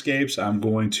landscapes. I'm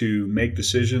going to make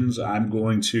decisions. I'm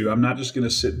not just going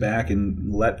to sit back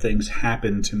and let things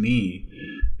happen to me,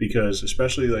 because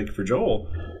especially like for Joel,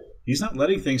 he's not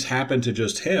letting things happen to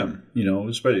just him,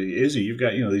 especially Izzy, you've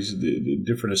got, these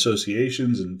different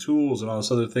associations and tools and all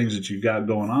this other things that you've got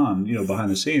going on,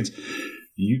 behind the scenes.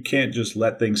 You can't just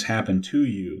let things happen to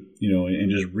you,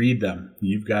 and just read them.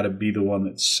 You've got to be the one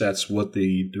that sets what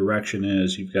the direction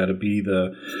is. You've got to be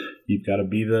the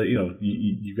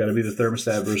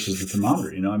thermostat versus the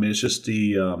thermometer. It's just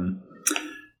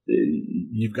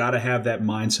you've got to have that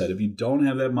mindset. If you don't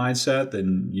have that mindset,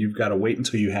 then you've got to wait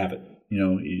until you have it.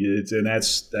 And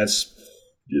that's there's.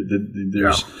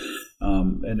 Yeah.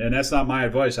 And that's not my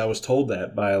advice. I was told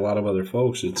that by a lot of other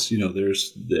folks. It's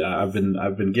I've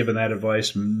been given that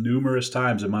advice numerous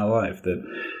times in my life, that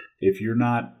if you're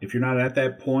not at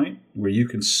that point where you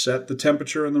can set the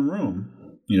temperature in the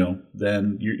room,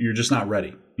 then you're just not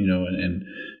ready. And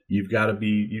you've got to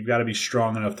be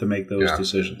strong enough to make those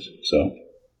decisions. So.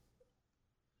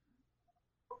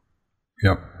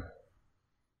 Yep.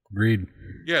 Agreed.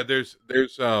 Yeah. There's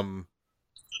when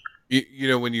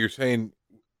you're saying,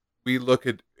 we look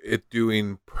at it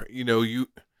doing, you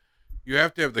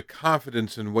have to have the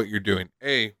confidence in what you're doing.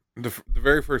 The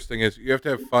very first thing is you have to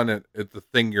have fun at the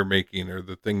thing you're making or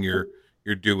the thing you're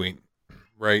doing,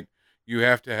 right? You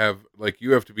have to have,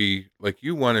 you have to be,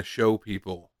 you want to show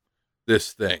people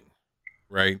this thing,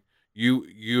 right?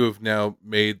 You have now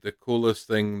made the coolest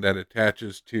thing that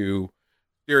attaches to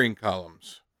steering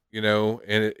columns, and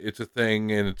it's a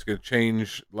thing, and it's going to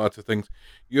change lots of things.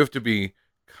 You have to be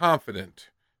confident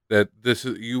that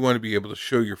you want to be able to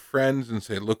show your friends and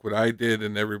say, look what I did,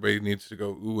 and everybody needs to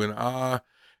go ooh and ah,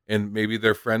 and maybe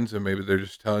they're friends and maybe they're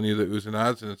just telling you the oohs and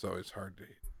ahs, and it's always hard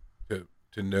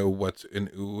to know what's an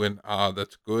ooh and ah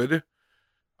that's good.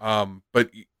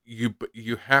 But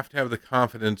you have to have the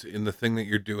confidence in the thing that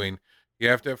you're doing. You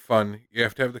have to have fun. You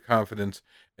have to have the confidence,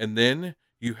 and then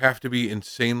you have to be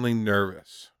insanely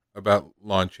nervous about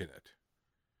launching it.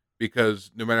 Because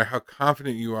no matter how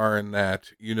confident you are in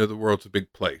that, the world's a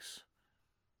big place,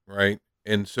 right?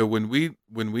 And so when we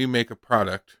make a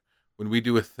product, when we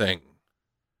do a thing,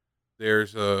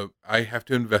 I have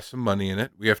to invest some money in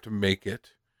it. We have to make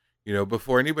it,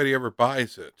 before anybody ever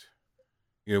buys it.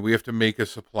 We have to make a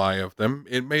supply of them.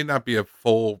 It may not be a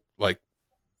full,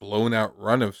 blown out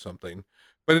run of something,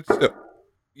 but it's still,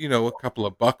 a couple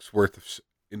of bucks worth of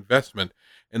investment,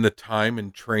 and the time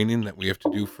and training that we have to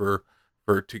do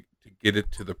to get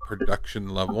it to the production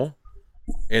level,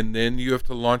 and then you have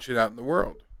to launch it out in the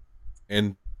world,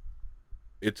 and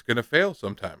it's going to fail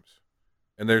sometimes,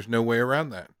 and there's no way around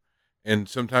that, and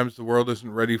sometimes the world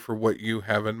isn't ready for what you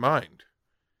have in mind,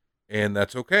 and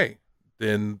that's okay.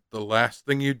 Then the last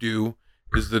thing you do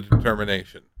is the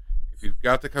determination. If you've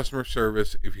got the customer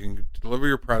service, if you can deliver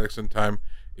your products in time,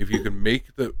 if you can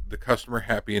make the customer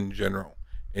happy in general,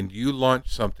 and you launch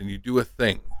something, you do a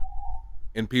thing,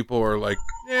 and people are like,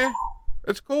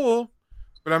 that's cool,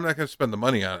 but I'm not going to spend the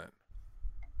money on it.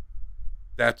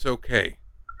 That's okay.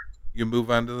 You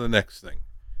move on to the next thing,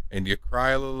 and you cry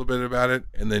a little bit about it,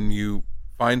 and then you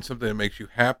find something that makes you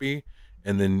happy,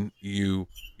 and then you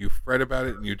fret about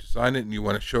it, and you design it, and you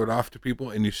want to show it off to people,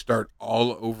 and you start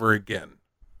all over again.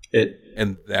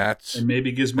 And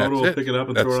maybe Gizmodo will pick it up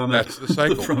and throw it on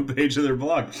the front page of their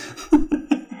blog.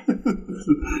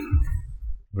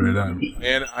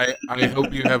 And I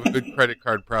hope you have a good credit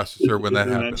card processor when that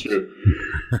happens.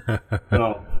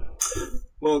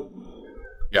 Well,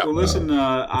 listen,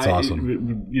 that's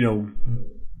awesome.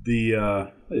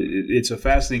 It's a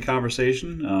fascinating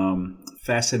conversation.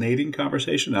 Fascinating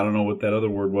conversation. I don't know what that other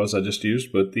word was I just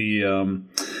used, but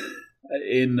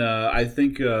I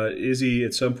think Izzy,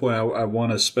 at some point, I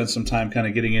want to spend some time kind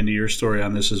of getting into your story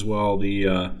on this as well.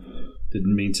 Didn't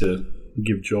mean to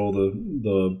give Joel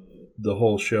the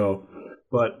whole show,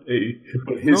 but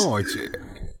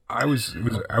I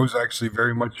was actually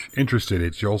very much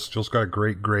interested. Joel's got a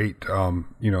great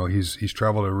he's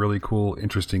traveled a really cool,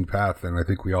 interesting path, and I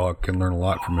think we all can learn a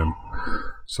lot from him.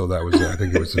 So that was, I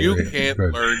think it was. You can't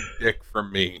learn dick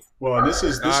from me. Well, and this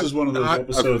is one of those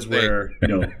episodes where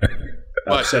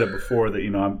I've said it before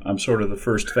that I'm sort of the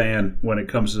first fan when it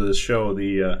comes to this show.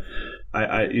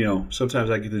 I sometimes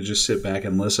I get to just sit back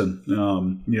and listen,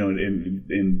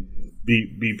 and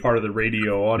be part of the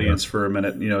radio audience for a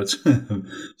minute. It's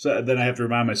so then I have to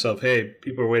remind myself, hey,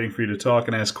 people are waiting for you to talk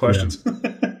and ask questions.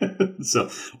 So,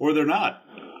 or they're not.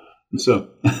 So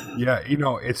yeah,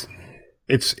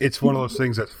 it's one of those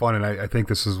things that's fun, and I think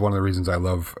this is one of the reasons I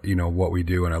love what we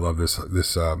do, and I love this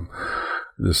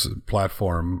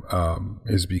platform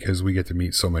is because we get to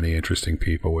meet so many interesting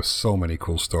people with so many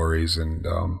cool stories, and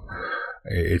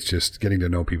it's just getting to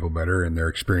know people better and their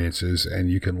experiences,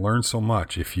 and you can learn so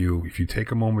much if you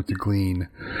take a moment to glean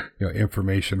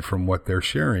information from what they're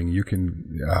sharing. You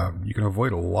can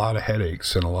avoid a lot of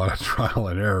headaches and a lot of trial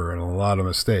and error and a lot of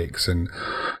mistakes. And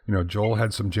Joel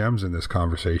had some gems in this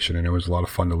conversation, and it was a lot of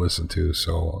fun to listen to.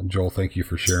 So Joel, thank you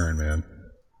for sharing, man.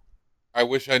 I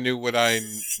wish I knew what I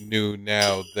knew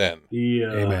now then.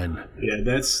 Amen. Yeah,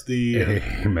 that's the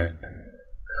Amen.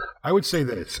 I would say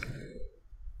this.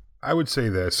 I would say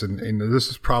this, and this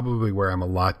is probably where I'm a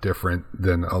lot different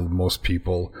than most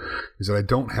people, is that I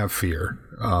don't have fear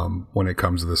when it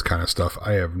comes to this kind of stuff.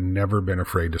 I have never been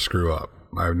afraid to screw up.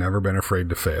 I've never been afraid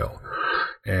to fail.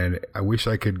 And I wish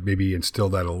I could maybe instill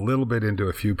that a little bit into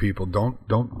a few people. Don't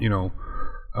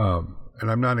and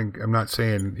I'm not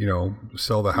saying,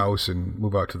 sell the house and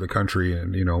move out to the country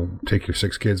and, take your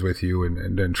 6 kids with you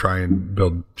and then try and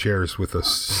build chairs with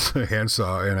a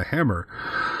handsaw and a hammer.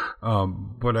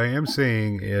 What I am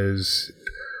saying is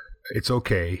it's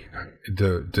okay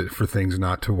for things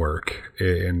not to work.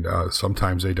 And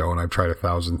sometimes they don't. I've tried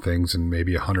 1,000 things and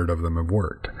maybe 100 of them have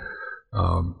worked.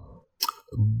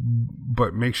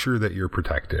 But make sure that you're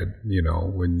protected,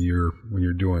 when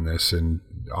you're doing this, and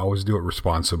always do it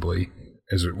responsibly,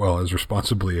 as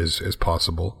responsibly as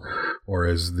possible, or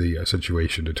as the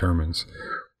situation determines.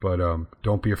 But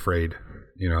don't be afraid.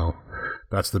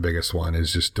 That's the biggest one.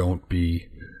 Is just don't be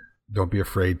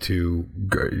afraid to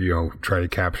try to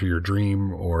capture your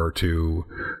dream, or to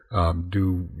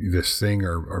do this thing,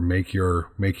 or make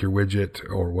your widget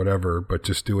or whatever. But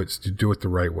just do it the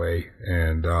right way,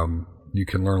 and you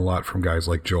can learn a lot from guys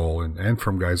like Joel and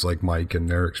from guys like Mike and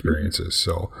their experiences.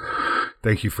 So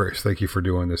thank you for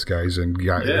doing this, guys, and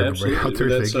everybody out there.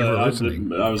 Thank you for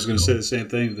listening. I was going to say the same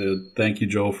thing. Thank you,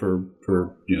 Joel, for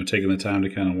taking the time to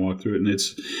kind of walk through it.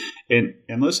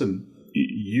 And listen,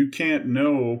 you can't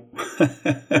know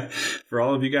for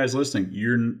all of you guys listening,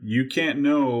 you can't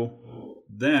know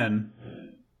then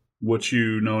what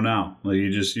you know now. Like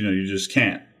you just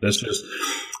can't. That's just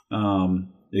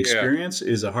experience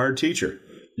is a hard teacher.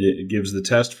 It gives the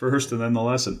test first and then the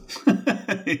lesson. So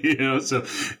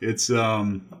it's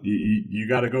you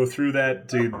got to go through that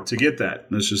to get that.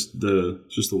 That's just the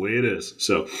way it is.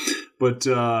 So, but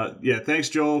thanks,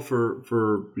 Joel,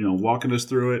 for walking us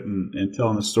through it and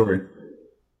telling the story.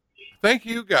 Thank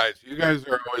you guys. You guys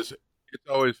are it's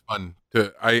always fun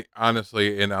I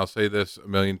honestly, and I'll say this a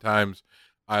million times,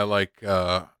 I like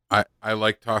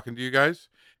talking to you guys,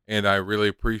 and I really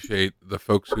appreciate the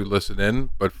folks who listen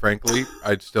in, but frankly,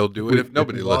 I'd still do it if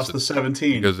nobody listened. Lost the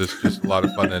 17. Because it's just a lot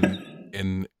of fun,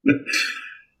 and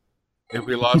if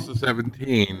we lost the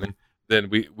 17, then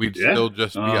we'd still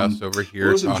just be us over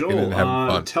here talking, Joel, and having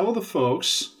fun. Tell the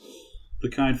folks, the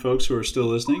kind folks who are still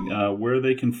listening, where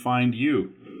they can find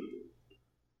you.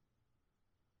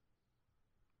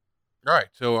 All right,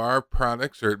 so our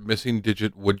products are at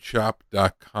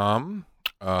missingdigitwoodshop.com.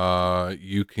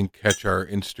 You can catch our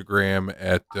Instagram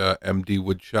at MD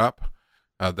Woodshop.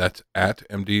 That's at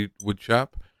MD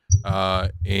Woodshop.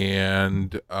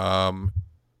 And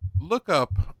look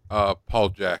up Paul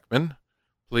Jackman,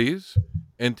 please,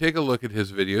 and take a look at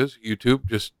his videos. YouTube,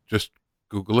 just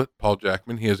Google it, Paul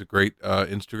Jackman. He has a great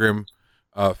Instagram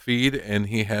feed, and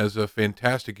he has a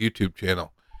fantastic YouTube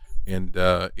channel. And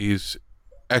he's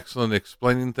excellent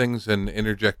explaining things and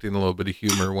interjecting a little bit of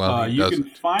humor while he does it. You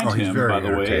can find him, by the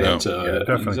way, he's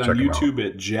on YouTube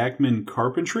at Jackman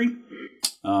Carpentry,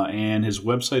 and his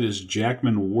website is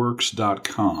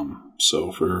jackmanworks.com.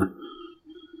 So for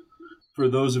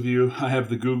those of you, I have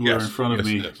the Googler in front of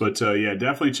me, but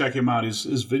definitely check him out.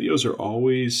 His videos are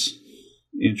always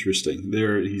interesting.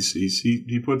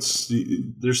 He puts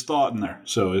there's thought in there,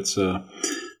 so it's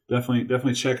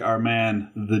Definitely check our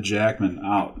man, the Jackman,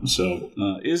 out. So,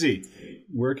 Izzy,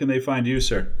 where can they find you,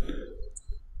 sir?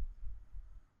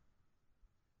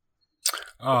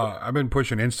 I've been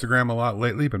pushing Instagram a lot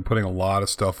lately. Been putting a lot of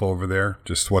stuff over there.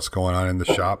 Just what's going on in the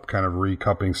shop. Kind of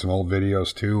recupping some old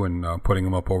videos too, and putting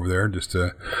them up over there just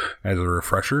as a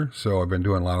refresher. So I've been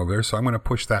doing a lot over there. So I'm going to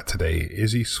push that today.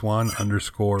 Izzy Swan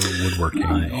 _woodworking over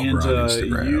on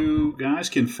Instagram. You guys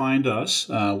can find us.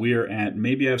 We are at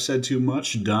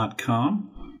maybeI've_said_too_much.com.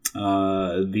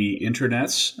 The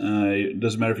internets. It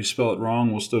doesn't matter if you spell it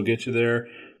wrong. We'll still get you there.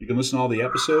 You can listen to all the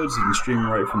episodes. You can stream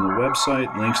right from the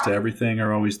website. Links to everything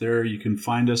are always there. You can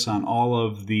find us on all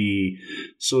of the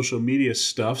social media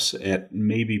stuffs at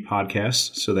Maybe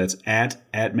Podcast. So that's at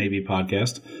Maybe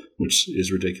Podcast, which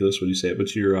is ridiculous when you say it.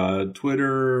 But your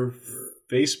Twitter,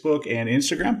 Facebook, and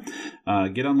Instagram.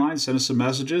 Get online, send us some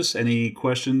messages. Any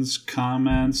questions,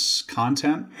 comments,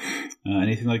 content,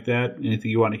 anything like that.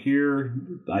 Anything you want to hear,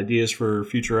 ideas for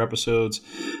future episodes,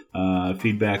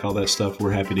 feedback, all that stuff.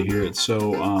 We're happy to hear it.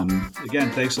 So,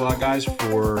 again, thanks a lot, guys,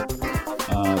 for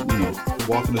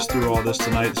walking us through all this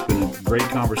tonight. It's been a great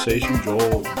conversation.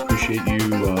 Joel, appreciate you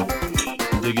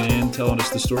digging in, telling us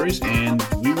the stories, and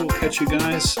we will catch you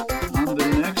guys on the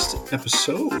next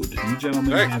episode. You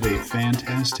gentlemen have a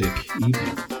fantastic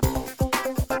evening.